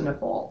person at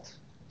fault.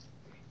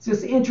 It's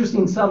this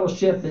interesting subtle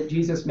shift that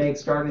Jesus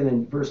makes starting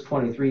in verse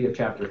 23 of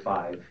chapter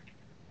 5.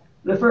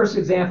 The first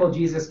example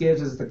Jesus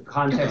gives is the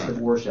context of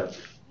worship.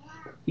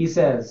 He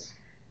says,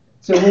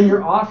 so when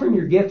you're offering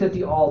your gift at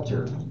the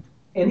altar,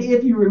 and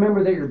if you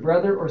remember that your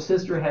brother or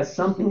sister has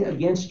something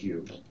against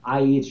you,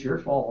 i.e. it's your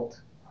fault,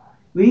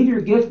 leave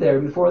your gift there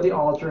before the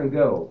altar and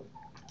go.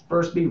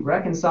 First be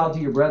reconciled to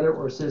your brother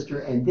or sister,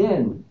 and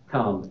then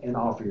come and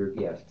offer your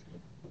gift.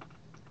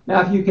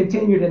 Now, if you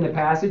continued in the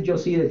passage, you'll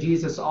see that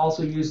Jesus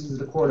also uses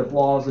the court of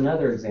law as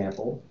another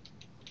example.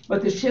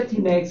 But the shift he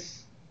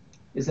makes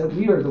is that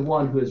we are the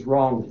one who has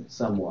wronged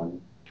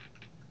someone.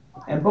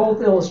 And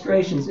both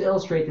illustrations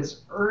illustrate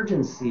this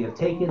urgency of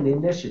taking the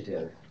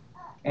initiative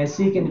and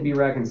seeking to be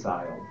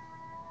reconciled.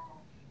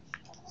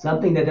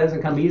 Something that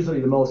doesn't come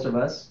easily to most of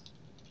us,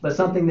 but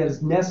something that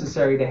is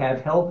necessary to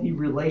have healthy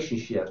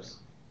relationships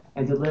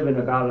and to live in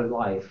a godly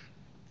life.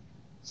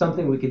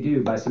 Something we could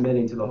do by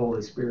submitting to the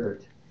Holy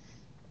Spirit.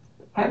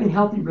 Having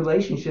healthy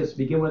relationships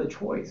begin with a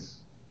choice.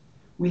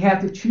 We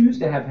have to choose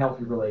to have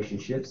healthy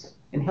relationships,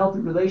 and healthy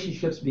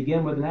relationships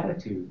begin with an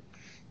attitude.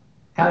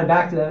 Kind of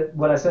back to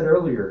what I said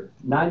earlier,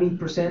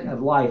 90%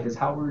 of life is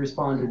how we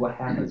respond to what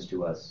happens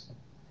to us.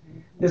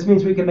 This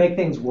means we can make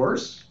things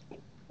worse,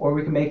 or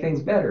we can make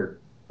things better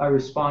by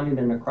responding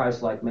in a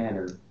Christ-like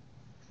manner.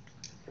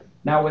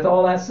 Now, with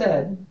all that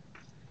said,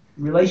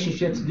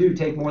 relationships do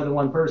take more than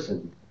one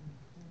person.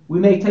 We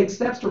may take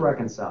steps to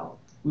reconcile.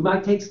 We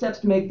might take steps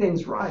to make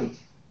things right,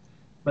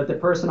 but the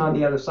person on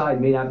the other side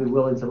may not be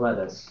willing to let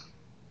us.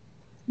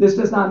 This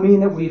does not mean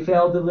that we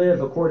failed to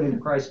live according to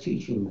Christ's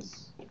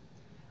teachings.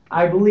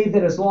 I believe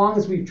that as long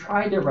as we've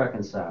tried to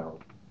reconcile,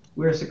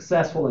 we're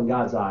successful in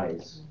God's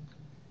eyes.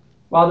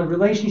 While the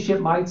relationship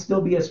might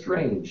still be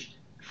estranged,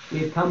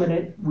 we've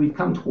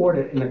come toward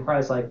it in a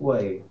Christ-like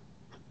way.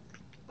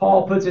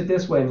 Paul puts it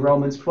this way in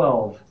Romans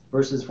 12,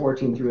 verses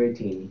 14 through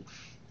 18.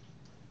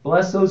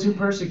 Bless those who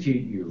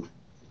persecute you.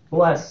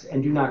 Bless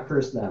and do not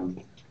curse them.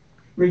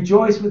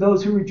 Rejoice with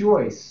those who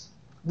rejoice.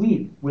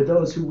 Weep with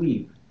those who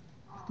weep.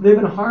 Live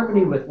in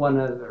harmony with one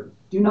another.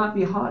 Do not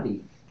be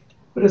haughty,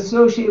 but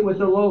associate with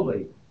the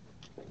lowly.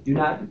 Do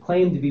not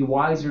claim to be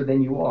wiser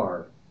than you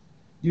are.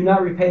 Do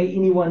not repay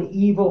anyone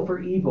evil for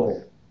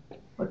evil,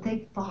 but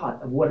take thought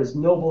of what is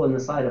noble in the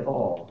sight of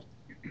all.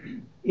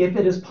 If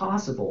it is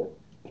possible,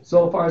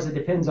 so far as it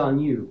depends on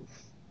you,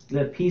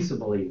 live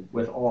peaceably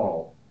with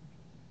all.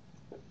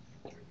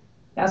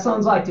 That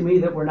sounds like to me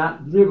that we're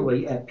not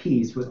literally at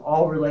peace with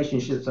all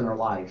relationships in our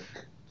life.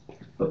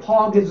 But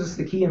Paul gives us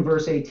the key in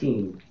verse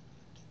 18.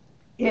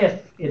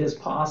 If it is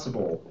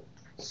possible,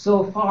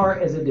 so far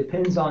as it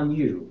depends on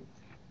you,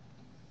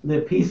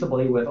 live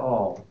peaceably with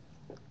all.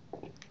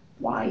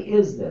 Why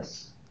is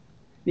this?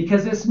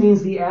 Because this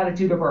means the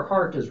attitude of our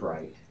heart is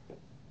right.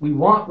 We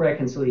want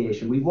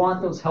reconciliation. We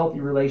want those healthy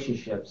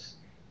relationships.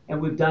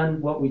 And we've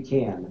done what we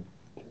can.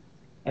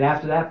 And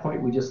after that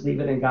point, we just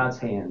leave it in God's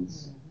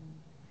hands.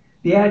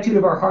 The attitude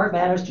of our heart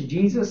matters to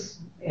Jesus,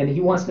 and he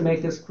wants to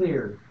make this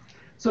clear.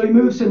 So he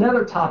moves to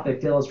another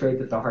topic to illustrate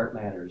that the heart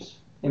matters.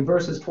 In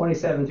verses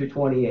 27 through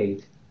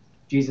 28,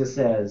 Jesus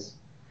says,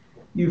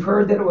 "You've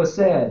heard that it was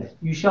said,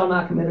 'You shall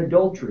not commit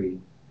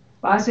adultery.'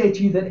 But I say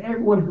to you that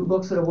everyone who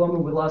looks at a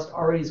woman with lust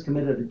already has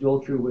committed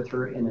adultery with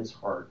her in his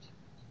heart."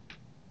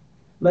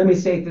 Let me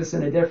state this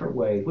in a different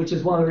way, which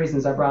is one of the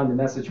reasons I brought in the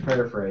Message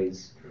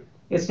paraphrase.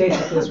 It states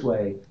it this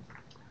way: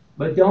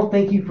 "But don't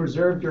think you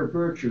preserved your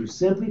virtue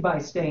simply by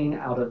staying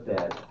out of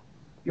bed.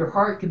 Your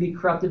heart can be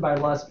corrupted by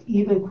lust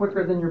even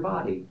quicker than your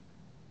body.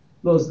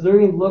 Those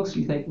leering looks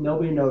you think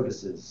nobody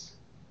notices,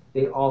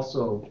 they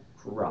also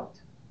corrupt."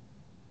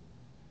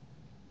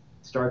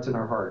 It starts in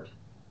our heart.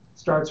 It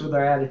starts with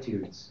our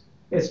attitudes.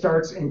 It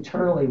starts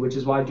internally, which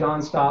is why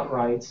John Stott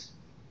writes,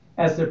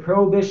 "As the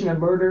prohibition of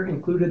murder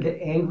included the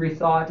angry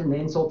thought and the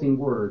insulting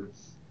word,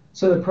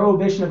 so the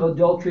prohibition of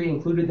adultery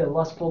included the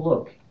lustful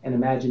look and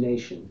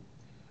imagination."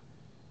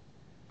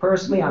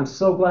 Personally, I'm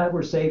so glad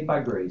we're saved by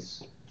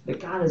grace,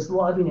 that God is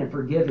loving and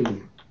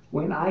forgiving,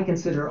 when I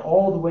consider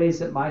all the ways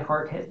that my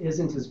heart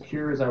isn't as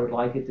pure as I would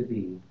like it to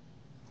be.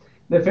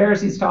 The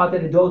Pharisees taught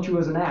that adultery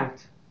was an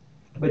act,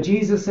 but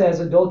Jesus says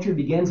adultery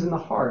begins in the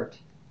heart,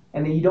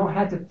 and that you don't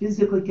have to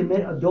physically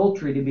commit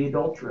adultery to be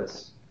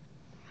adulterous.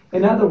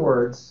 In other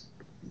words,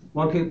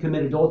 one can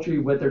commit adultery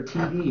with their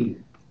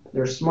TV,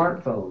 their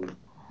smartphone,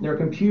 their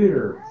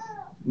computer,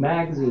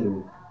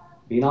 magazine,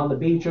 being on the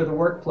beach or the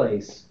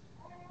workplace,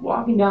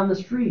 walking down the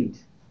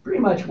street, pretty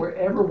much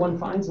wherever one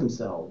finds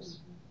themselves.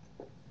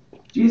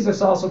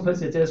 Jesus also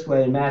puts it this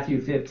way in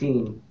Matthew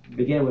 15,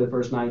 beginning with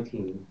verse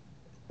 19.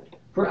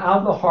 For out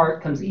of the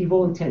heart comes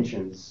evil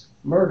intentions,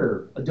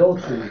 murder,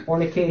 adultery,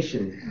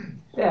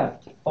 fornication,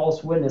 theft,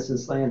 false witness, and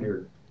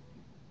slander.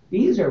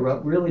 These are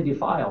what really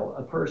defile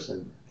a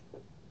person.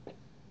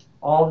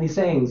 All these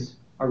things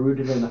are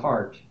rooted in the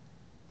heart.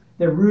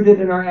 They're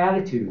rooted in our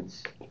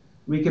attitudes.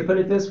 We could put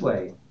it this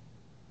way.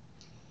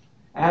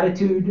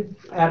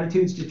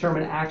 Attitudes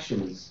determine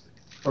actions,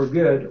 for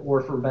good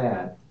or for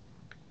bad.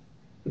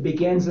 It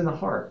begins in the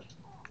heart.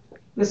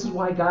 This is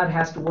why God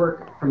has to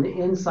work from the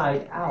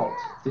inside out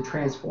to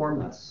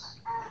transform us.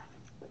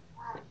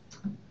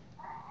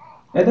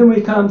 And then we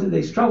come to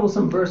these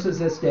troublesome verses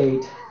that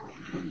state,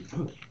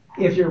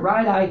 if your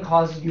right eye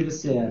causes you to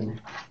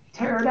sin,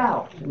 tear it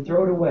out and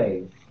throw it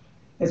away.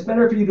 It's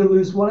better for you to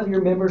lose one of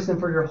your members than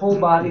for your whole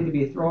body to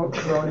be thrown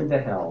into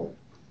hell.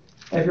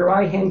 If your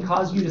right hand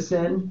causes you to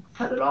sin,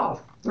 cut it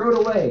off, throw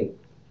it away.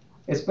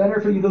 It's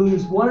better for you to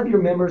lose one of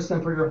your members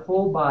than for your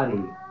whole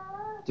body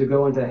to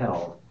go into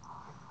hell.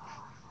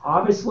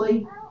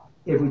 Obviously,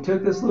 if we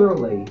took this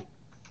literally,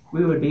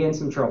 we would be in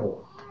some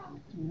trouble.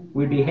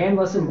 We'd be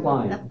handless and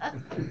blind.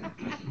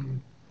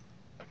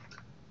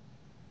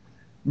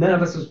 None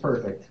of us is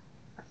perfect.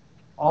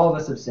 All of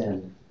us have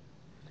sinned.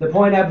 The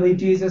point I believe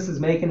Jesus is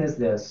making is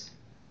this.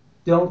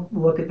 Don't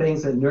look at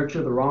things that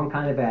nurture the wrong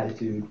kind of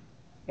attitude,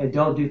 and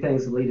don't do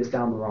things that lead us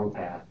down the wrong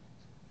path.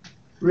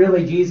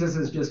 Really, Jesus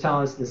is just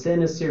telling us the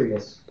sin is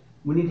serious.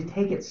 We need to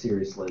take it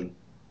seriously.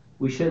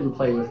 We shouldn't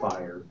play with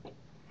fire.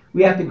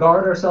 We have to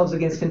guard ourselves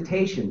against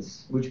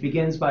temptations, which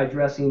begins by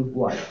addressing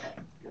what?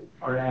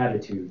 Our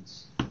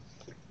attitudes.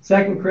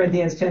 2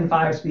 Corinthians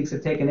 10:5 speaks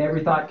of taking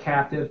every thought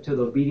captive to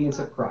the obedience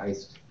of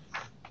Christ.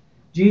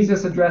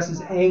 Jesus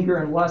addresses anger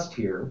and lust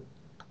here,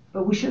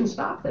 but we shouldn't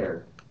stop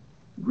there.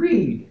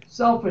 Greed,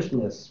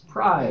 selfishness,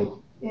 pride,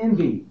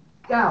 envy,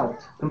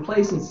 doubt,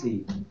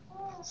 complacency,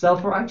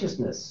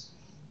 self-righteousness.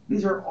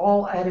 These are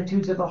all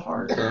attitudes of the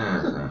heart.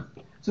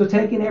 So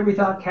taking every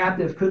thought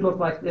captive could look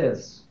like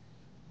this.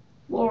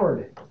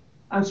 Lord,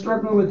 I'm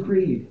struggling with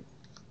greed,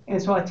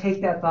 and so I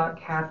take that thought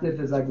captive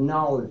as I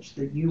acknowledge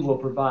that you will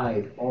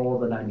provide all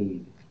that I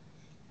need.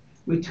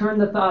 We turn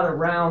the thought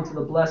around to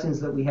the blessings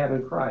that we have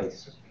in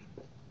Christ.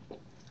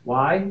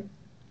 Why?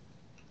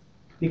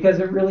 Because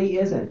it really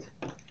isn't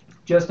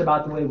just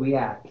about the way we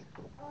act.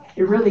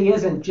 It really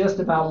isn't just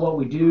about what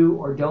we do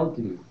or don't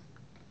do,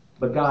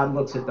 but God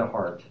looks at the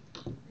heart.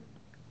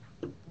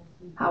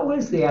 How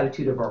is the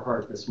attitude of our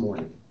heart this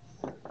morning?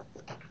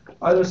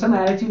 Are there some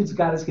attitudes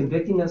God is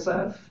convicting us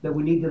of that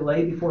we need to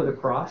lay before the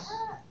cross?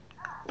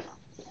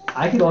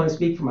 I can only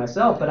speak for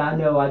myself, but I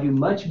know I do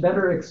much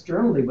better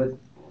externally with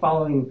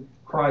following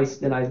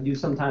Christ than I do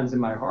sometimes in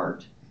my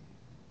heart.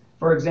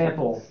 For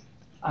example,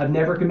 I've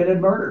never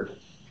committed murder,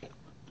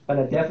 but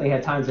I've definitely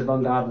had times of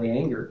ungodly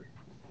anger.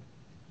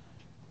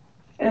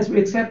 And as we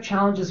accept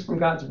challenges from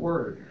God's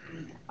Word,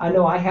 I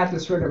know I have to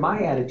surrender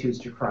my attitudes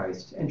to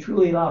Christ and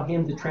truly allow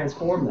Him to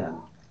transform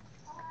them.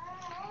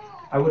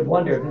 I would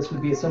wonder if this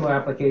would be a similar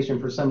application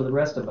for some of the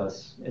rest of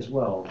us as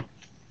well.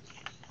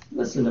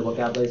 Listen to what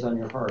God lays on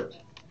your heart.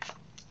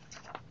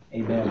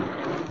 Amen.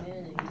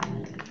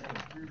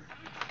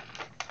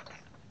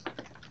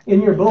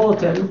 In your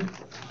bulletin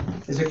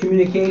is a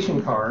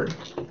communication card,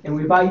 and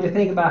we invite you to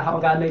think about how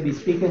God may be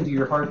speaking to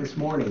your heart this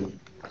morning.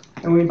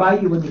 And we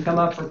invite you, when you come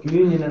up for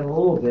communion in a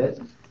little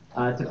bit,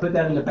 to put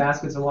that in the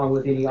baskets along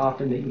with any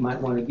offering that you might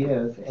want to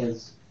give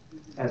as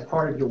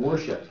part of your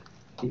worship,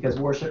 because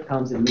worship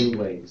comes in many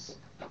ways.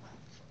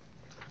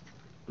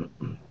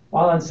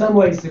 While in some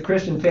ways the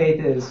Christian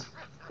faith is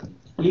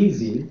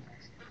easy,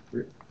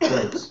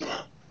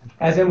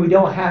 as in we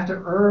don't have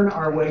to earn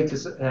our way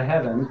to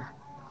heaven,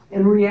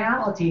 in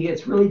reality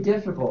it's really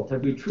difficult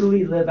if we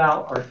truly live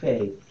out our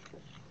faith.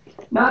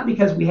 Not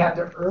because we have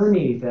to earn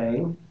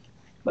anything,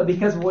 but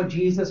because of what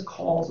Jesus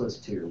calls us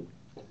to.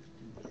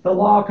 The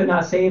law could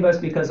not save us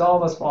because all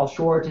of us fall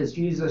short, as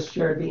Jesus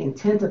shared the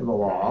intent of the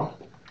law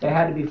that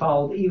had to be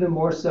followed even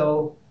more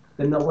so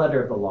than the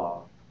letter of the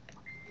law.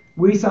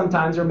 We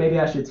sometimes, or maybe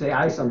I should say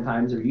I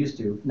sometimes, or used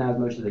to, not as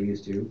much as I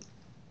used to,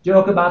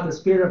 joke about the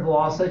spirit of the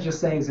law, such as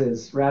things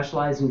as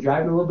rationalizing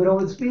driving a little bit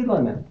over the speed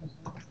limit.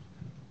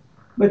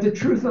 But the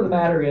truth of the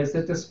matter is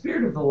that the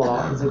spirit of the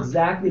law is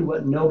exactly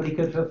what nobody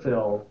could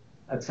fulfill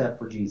except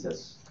for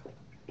Jesus.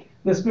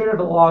 The spirit of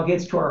the law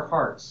gets to our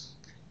hearts.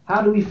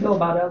 How do we feel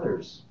about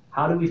others?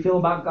 How do we feel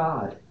about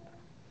God?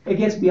 It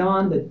gets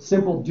beyond the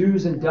simple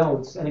do's and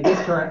don'ts, and it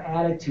gets to our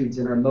attitudes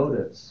and our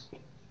motives.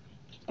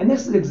 And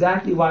this is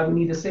exactly why we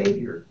need a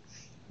Savior.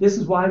 This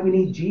is why we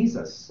need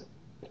Jesus,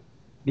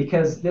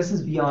 because this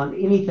is beyond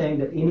anything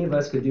that any of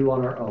us could do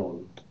on our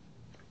own.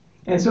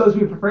 And so as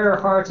we prepare our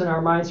hearts and our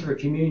minds for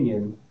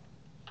communion,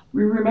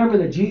 we remember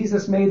that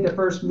Jesus made the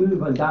first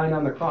move on dying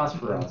on the cross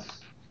for us.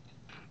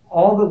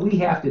 All that we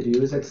have to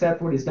do is accept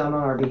what he's done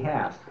on our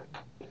behalf,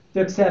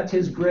 to accept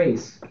his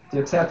grace, to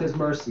accept his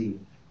mercy.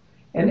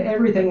 And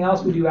everything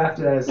else we do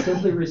after that is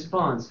simply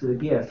response to the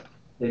gift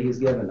that he has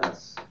given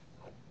us.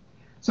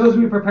 So as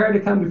we prepare to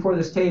come before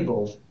this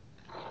table,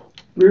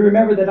 we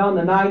remember that on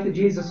the night that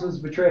Jesus was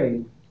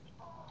betrayed,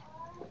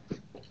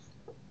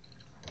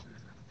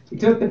 he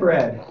took the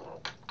bread,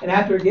 and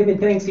after giving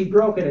thanks, he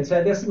broke it and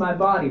said, "This is my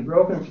body,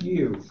 broken for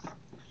you.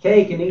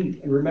 Take and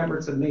eat in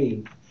remembrance of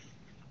me."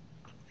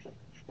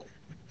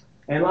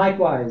 And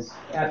likewise,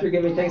 after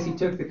giving thanks, he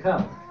took the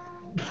cup.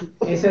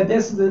 And he said,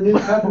 "This is the new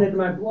covenant in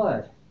my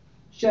blood,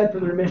 shed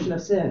for the remission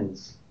of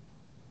sins."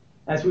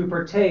 As we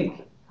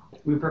partake,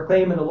 we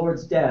proclaim in the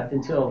Lord's death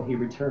until he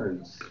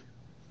returns.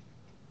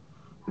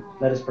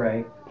 Let us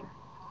pray.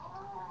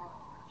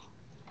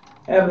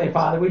 Heavenly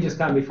Father, we just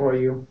come before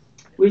you.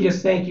 We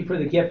just thank you for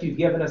the gift you've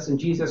given us in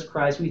Jesus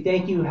Christ. We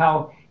thank you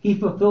how he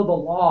fulfilled the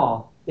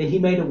law, that he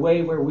made a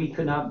way where we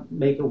could not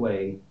make a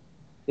way,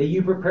 that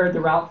you prepared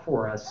the route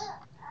for us.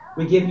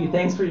 We give you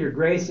thanks for your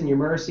grace and your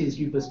mercy as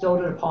you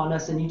bestowed it upon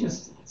us, and you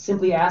just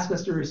simply ask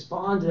us to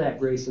respond to that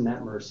grace and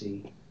that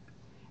mercy.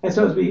 And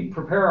so as we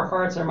prepare our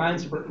hearts and our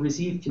minds to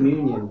receive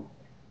communion,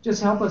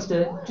 just help us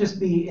to just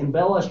be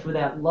embellished with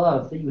that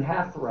love that you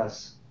have for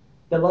us,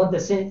 the love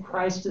that sent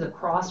Christ to the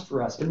cross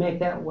for us, to make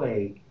that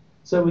way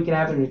so we can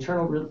have an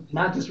eternal,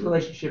 not just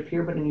relationship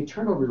here, but an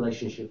eternal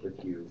relationship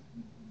with you.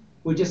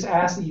 We just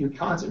ask that you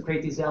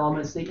consecrate these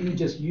elements, that you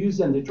just use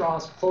them to draw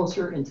us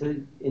closer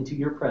into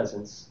your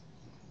presence.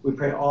 We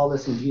pray all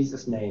this in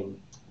Jesus' name.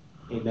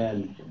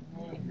 Amen.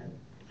 Amen.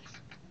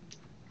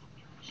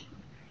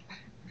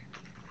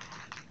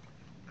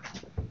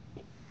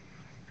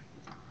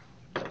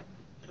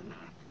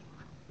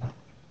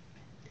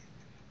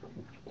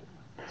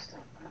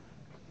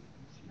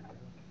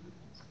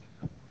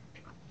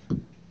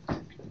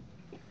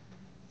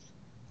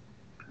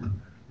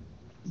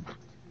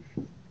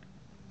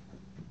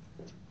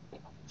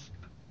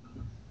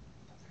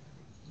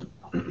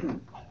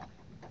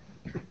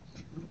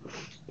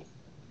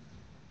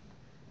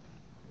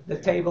 The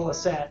table is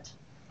set.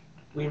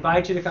 We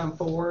invite you to come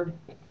forward.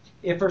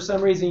 If for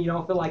some reason you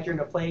don't feel like you're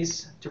in a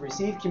place to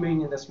receive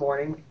communion this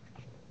morning,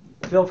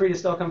 feel free to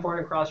still come forward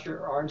and cross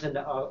your arms, and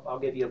I'll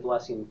give you a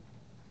blessing.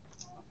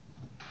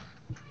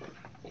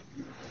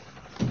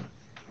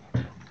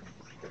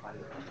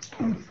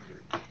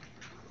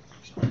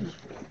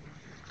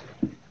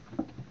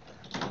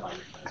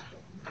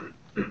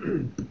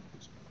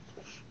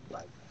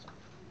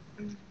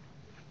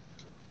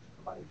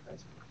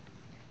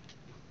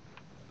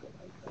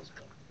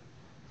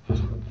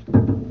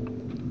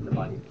 The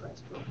body of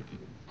Christ broken. The body of Christ broken.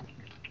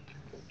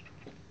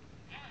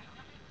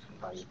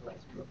 The body of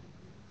Christ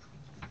broken.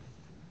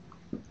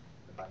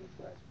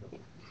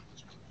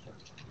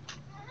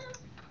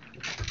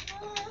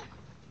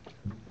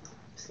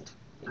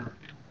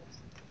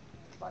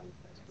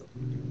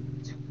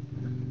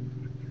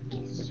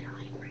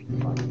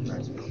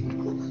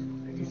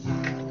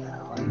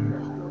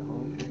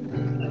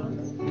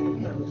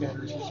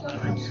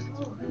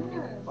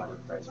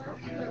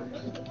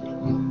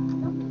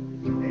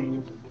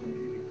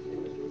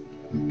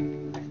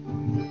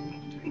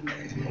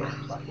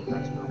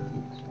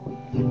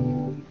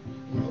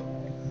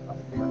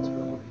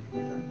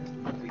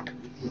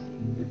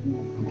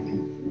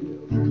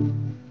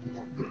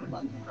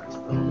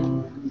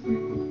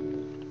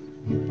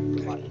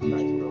 The body of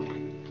Christ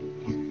broken.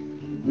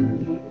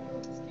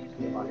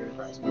 The body of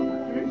Christ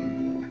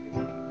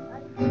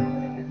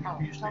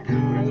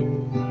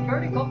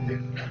Vertical.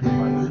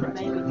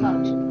 Maybe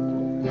touch.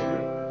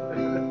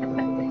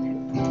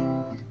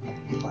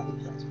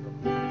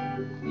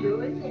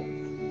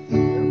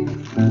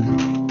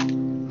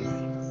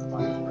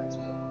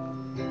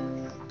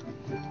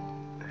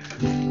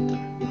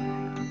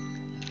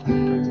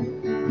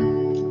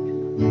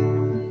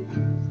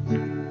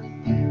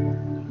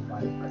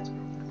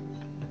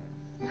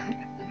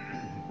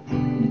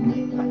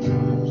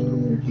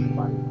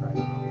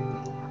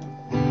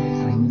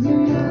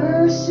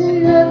 Mercy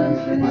never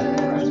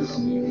fails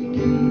me.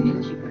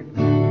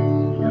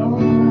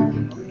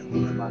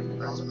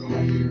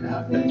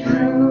 I've been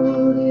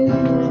held in your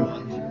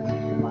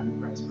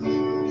hands.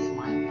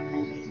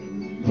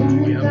 I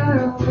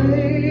gotta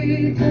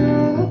wake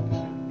up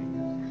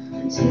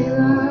until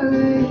I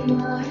lay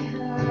my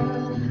head.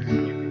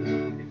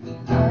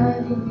 I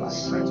will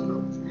sing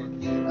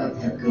of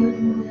the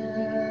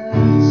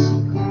goodness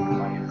of God.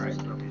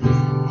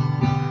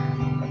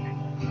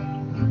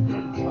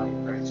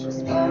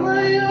 All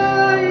my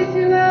life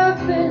you have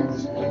been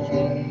faithful.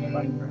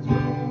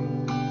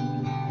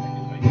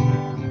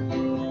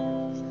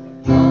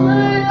 All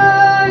my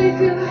life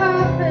you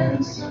have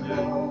been so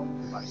good.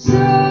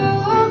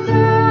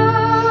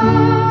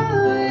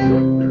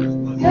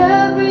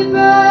 Every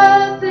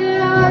breath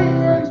that I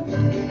am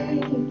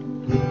breathing,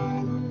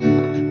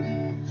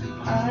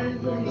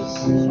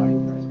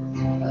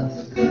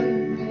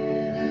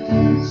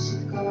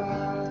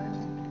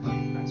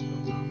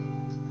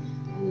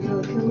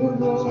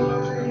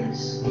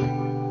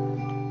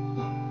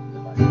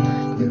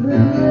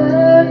 have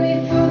led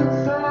me through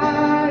the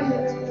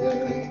fire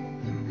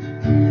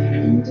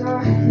in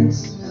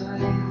darkest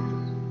night.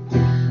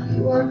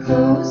 You are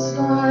close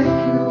like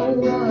no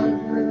other.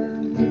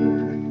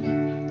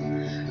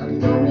 I've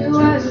known you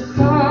as a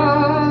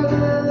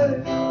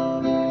father.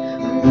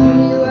 I've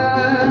known you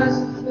as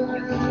a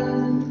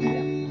friend.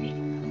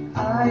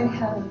 I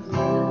have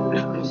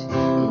lived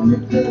in the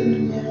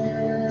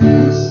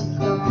goodness of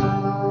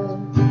God.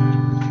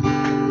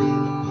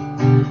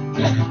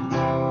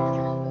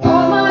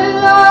 All my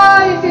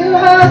life you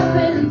have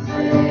been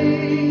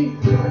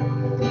faithful.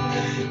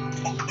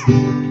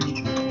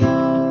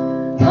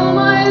 All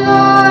my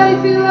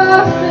life you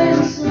have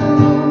been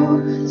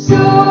so,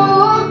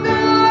 so good.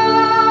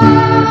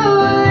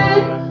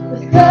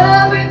 With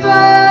every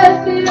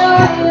breath that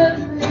I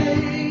am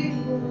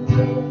able,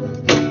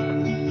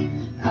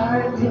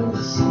 I will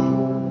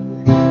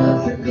sing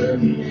of the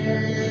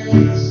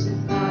goodness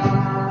of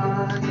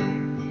God.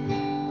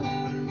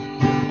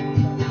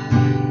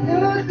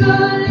 Your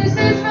goodness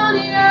is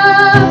running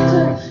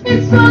after,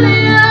 it's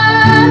running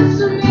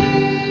after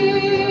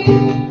me.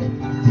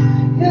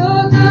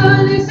 Your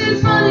goodness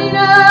is running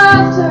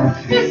after,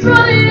 it's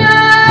running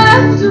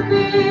after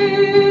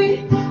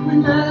me.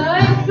 When my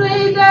life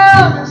laid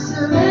down, I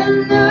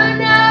surrender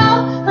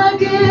now. I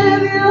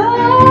give you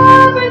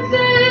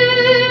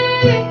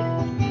everything.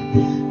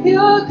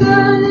 Your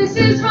goodness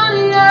is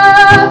running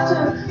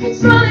after,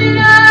 it's running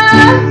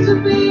after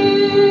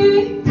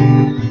me.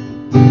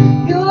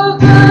 Your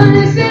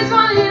goodness is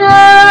running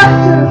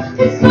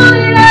after, it's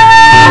running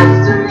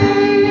after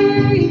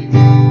me.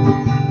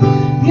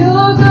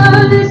 Your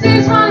goodness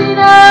is running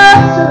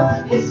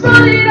after, it's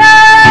running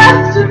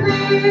after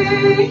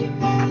me.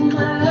 When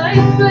my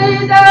life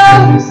laid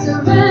down, I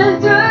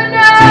surrender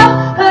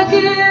now. I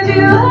give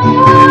you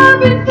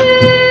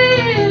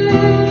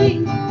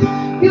everything.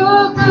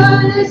 Your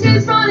goodness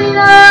is running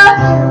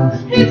after,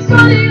 it's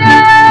running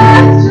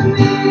after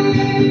me.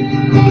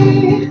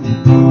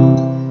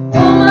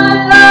 All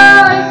my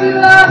life you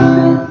have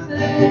been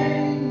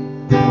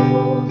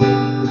faithful.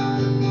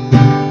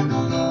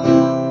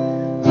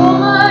 All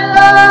my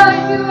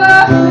life you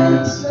have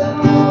been so,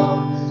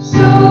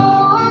 so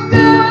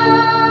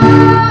good.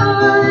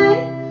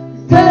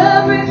 With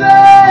every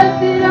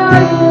breath that I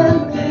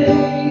am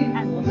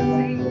able,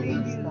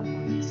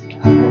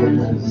 I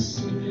will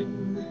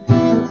sing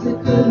of the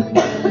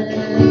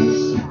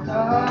goodness of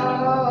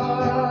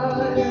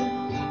God.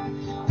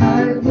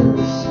 I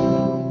will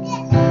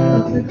sing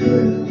of the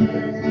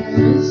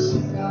goodness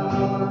of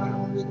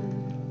God.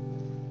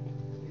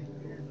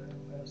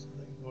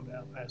 Go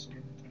down past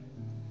him.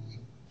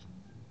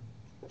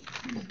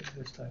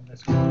 This time,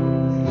 let's go.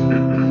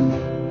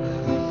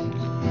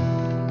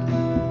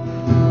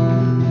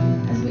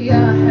 As we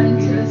head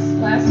into this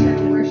last time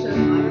of worship,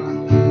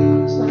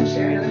 I just want to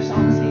share another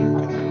song with you.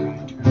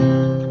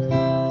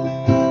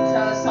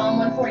 It's Psalm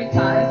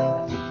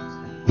 145.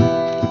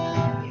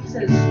 It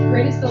says,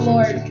 "Great is the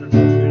Lord,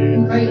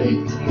 and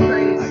greatly to be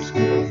praised.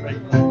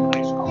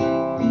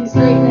 And His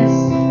greatness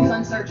is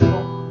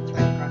unsearchable."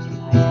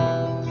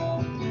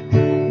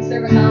 We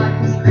serve a God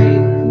who's great,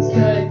 who's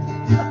good.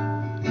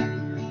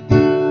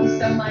 He's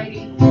so mighty,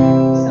 he's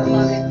so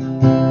loving.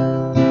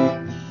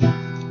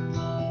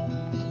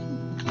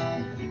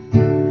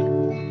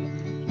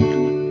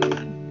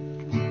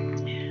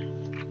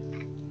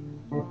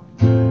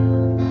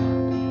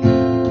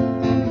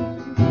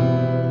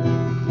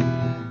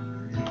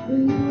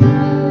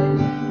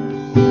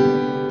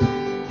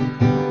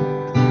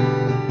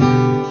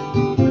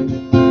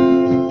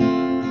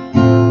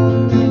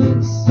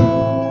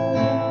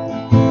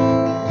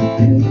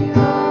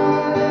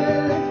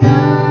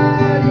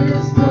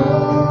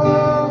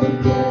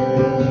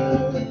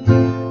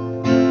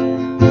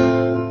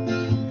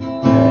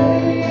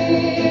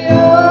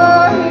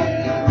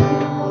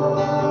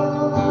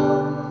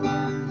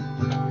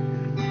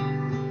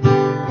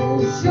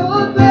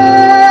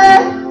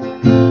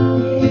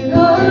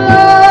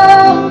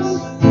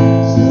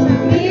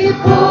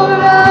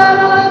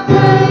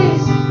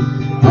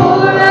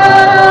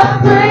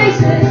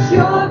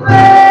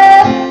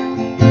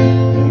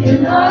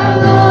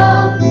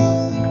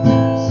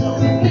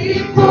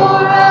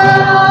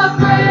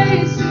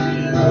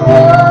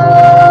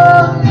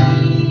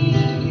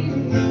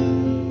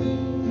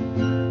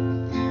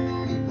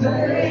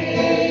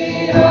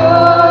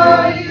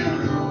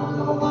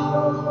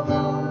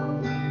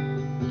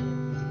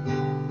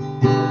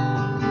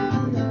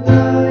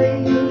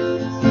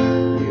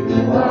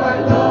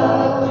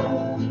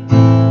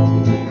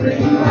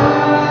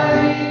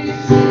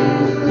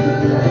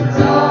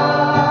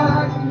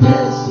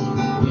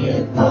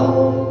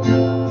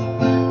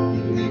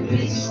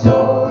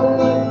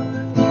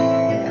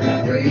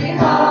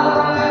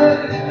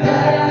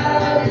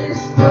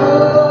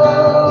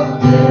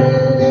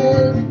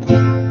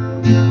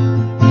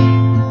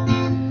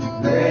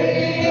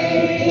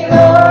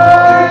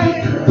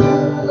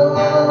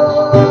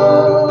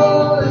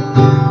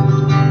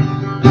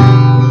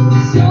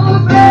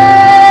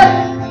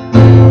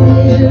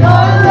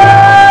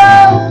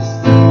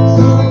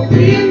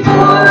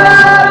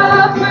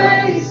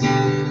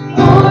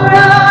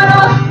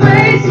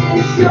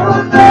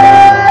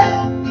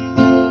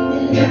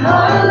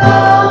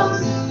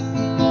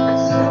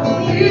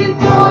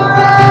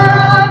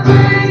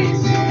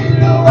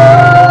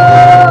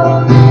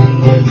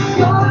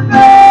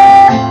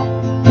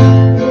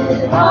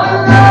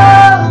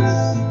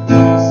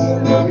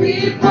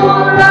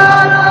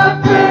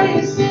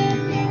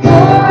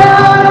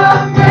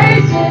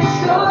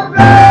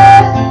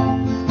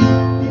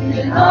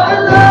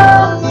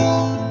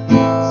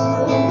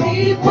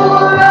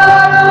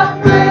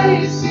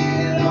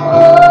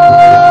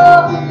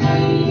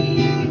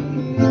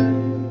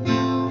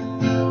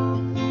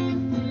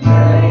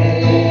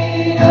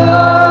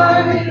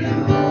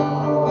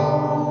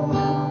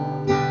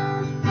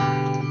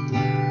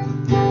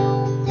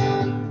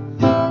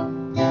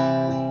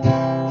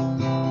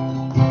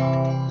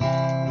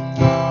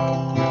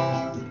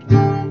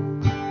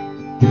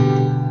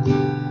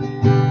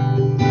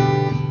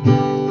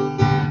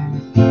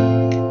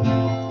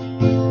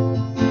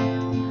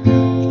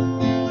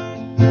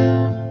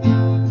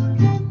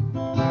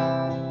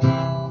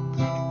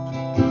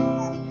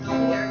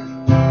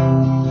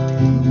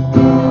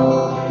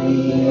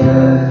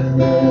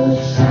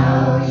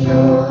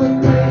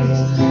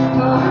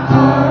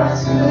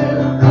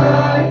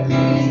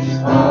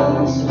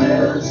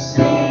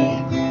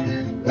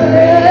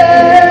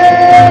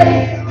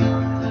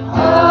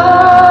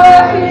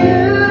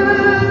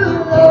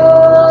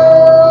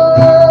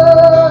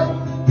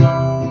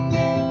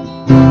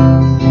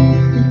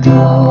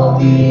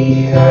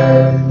 the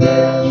earth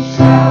will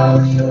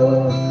shout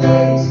your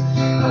praise.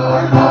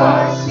 Our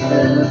hearts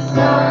will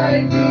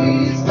cry,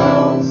 these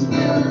bones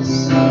will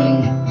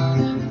sing.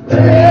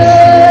 Great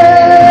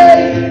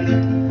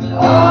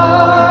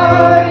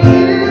are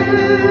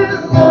you,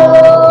 Lord.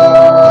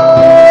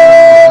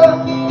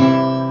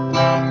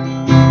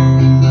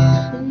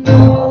 And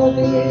all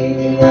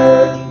the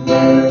earth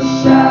will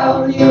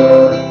shout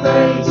your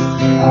praise.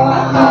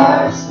 Our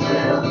hearts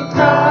will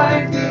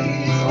cry,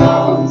 these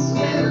bones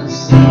will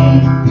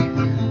sing.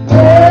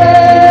 Great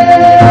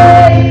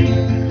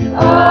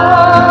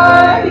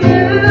are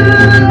you,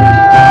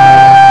 Lord.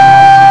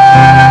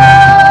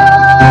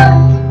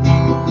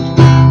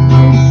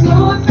 It's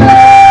your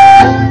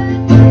breath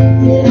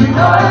in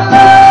our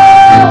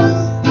lungs,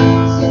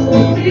 so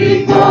we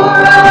pour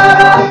out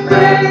our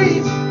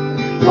praise.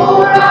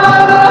 Pour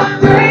out our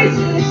praise.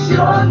 It's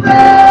your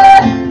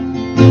breath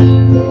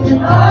in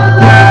our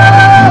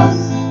lungs,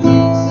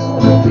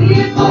 so we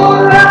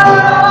pour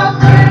out our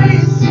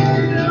praise to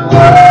you.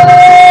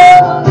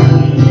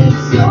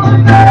 It's your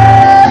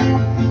breath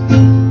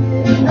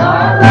in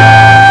our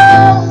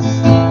lungs,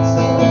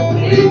 so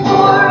we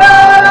pour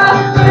out our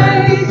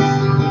praise.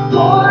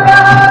 Pour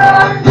out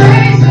our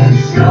praise.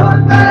 It's your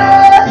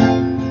breath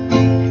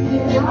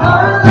in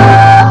our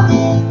lungs,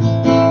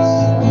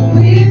 so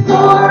we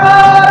pour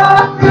out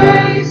our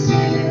praise to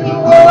you.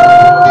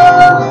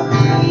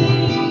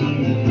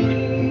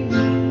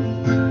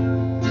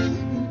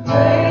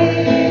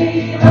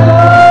 Great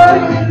are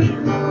you,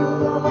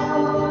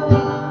 Lord.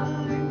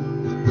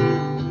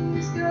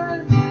 It's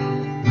good.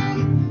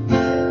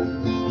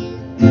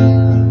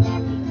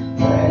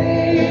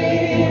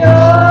 Great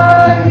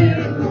are you,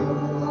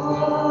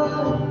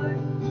 Lord.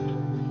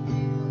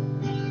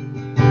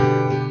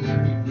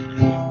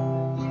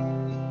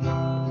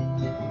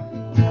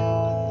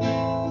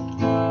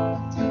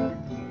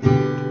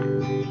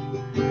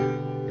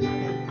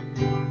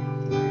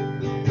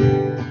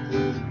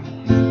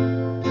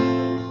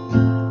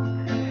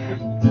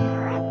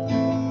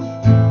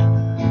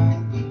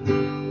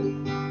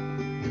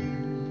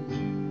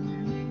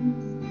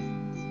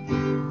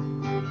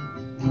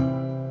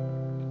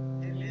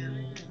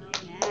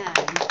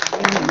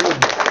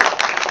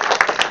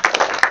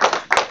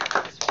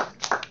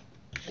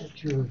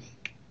 That's yours.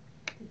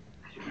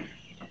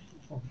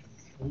 Oh,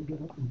 hold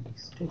it up and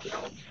stick it.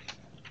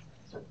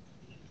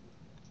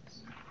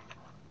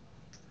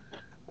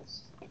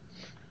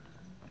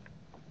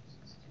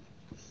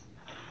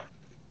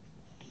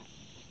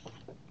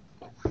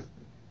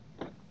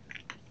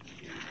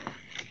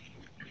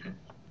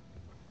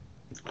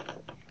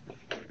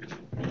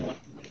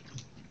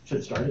 Should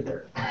have started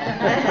there.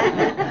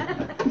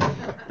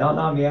 Don't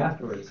on me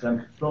afterwards. I'm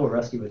a little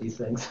rusty with these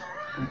things.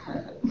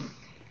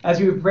 As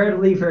we prepare to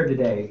leave here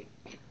today,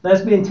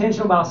 let's be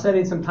intentional about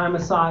setting some time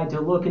aside to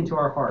look into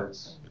our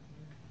hearts.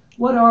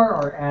 What are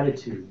our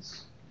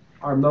attitudes,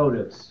 our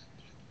motives?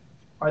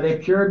 Are they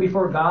pure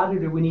before God, or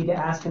do we need to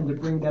ask Him to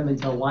bring them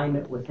into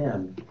alignment with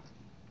Him?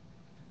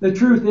 The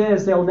truth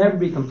is, they'll never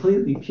be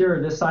completely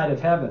pure this side of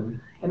heaven,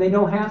 and they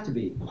don't have to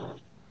be.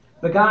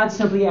 But God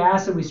simply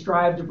asks that we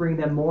strive to bring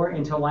them more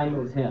into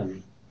alignment with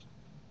Him.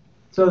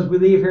 So as we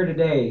leave here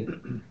today,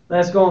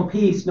 let us go in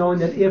peace, knowing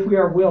that if we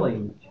are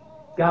willing,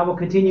 God will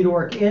continue to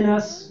work in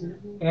us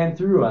and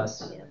through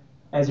us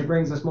as He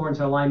brings us more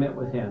into alignment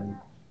with Him.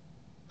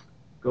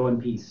 Go in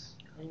peace.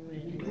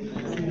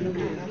 Amen.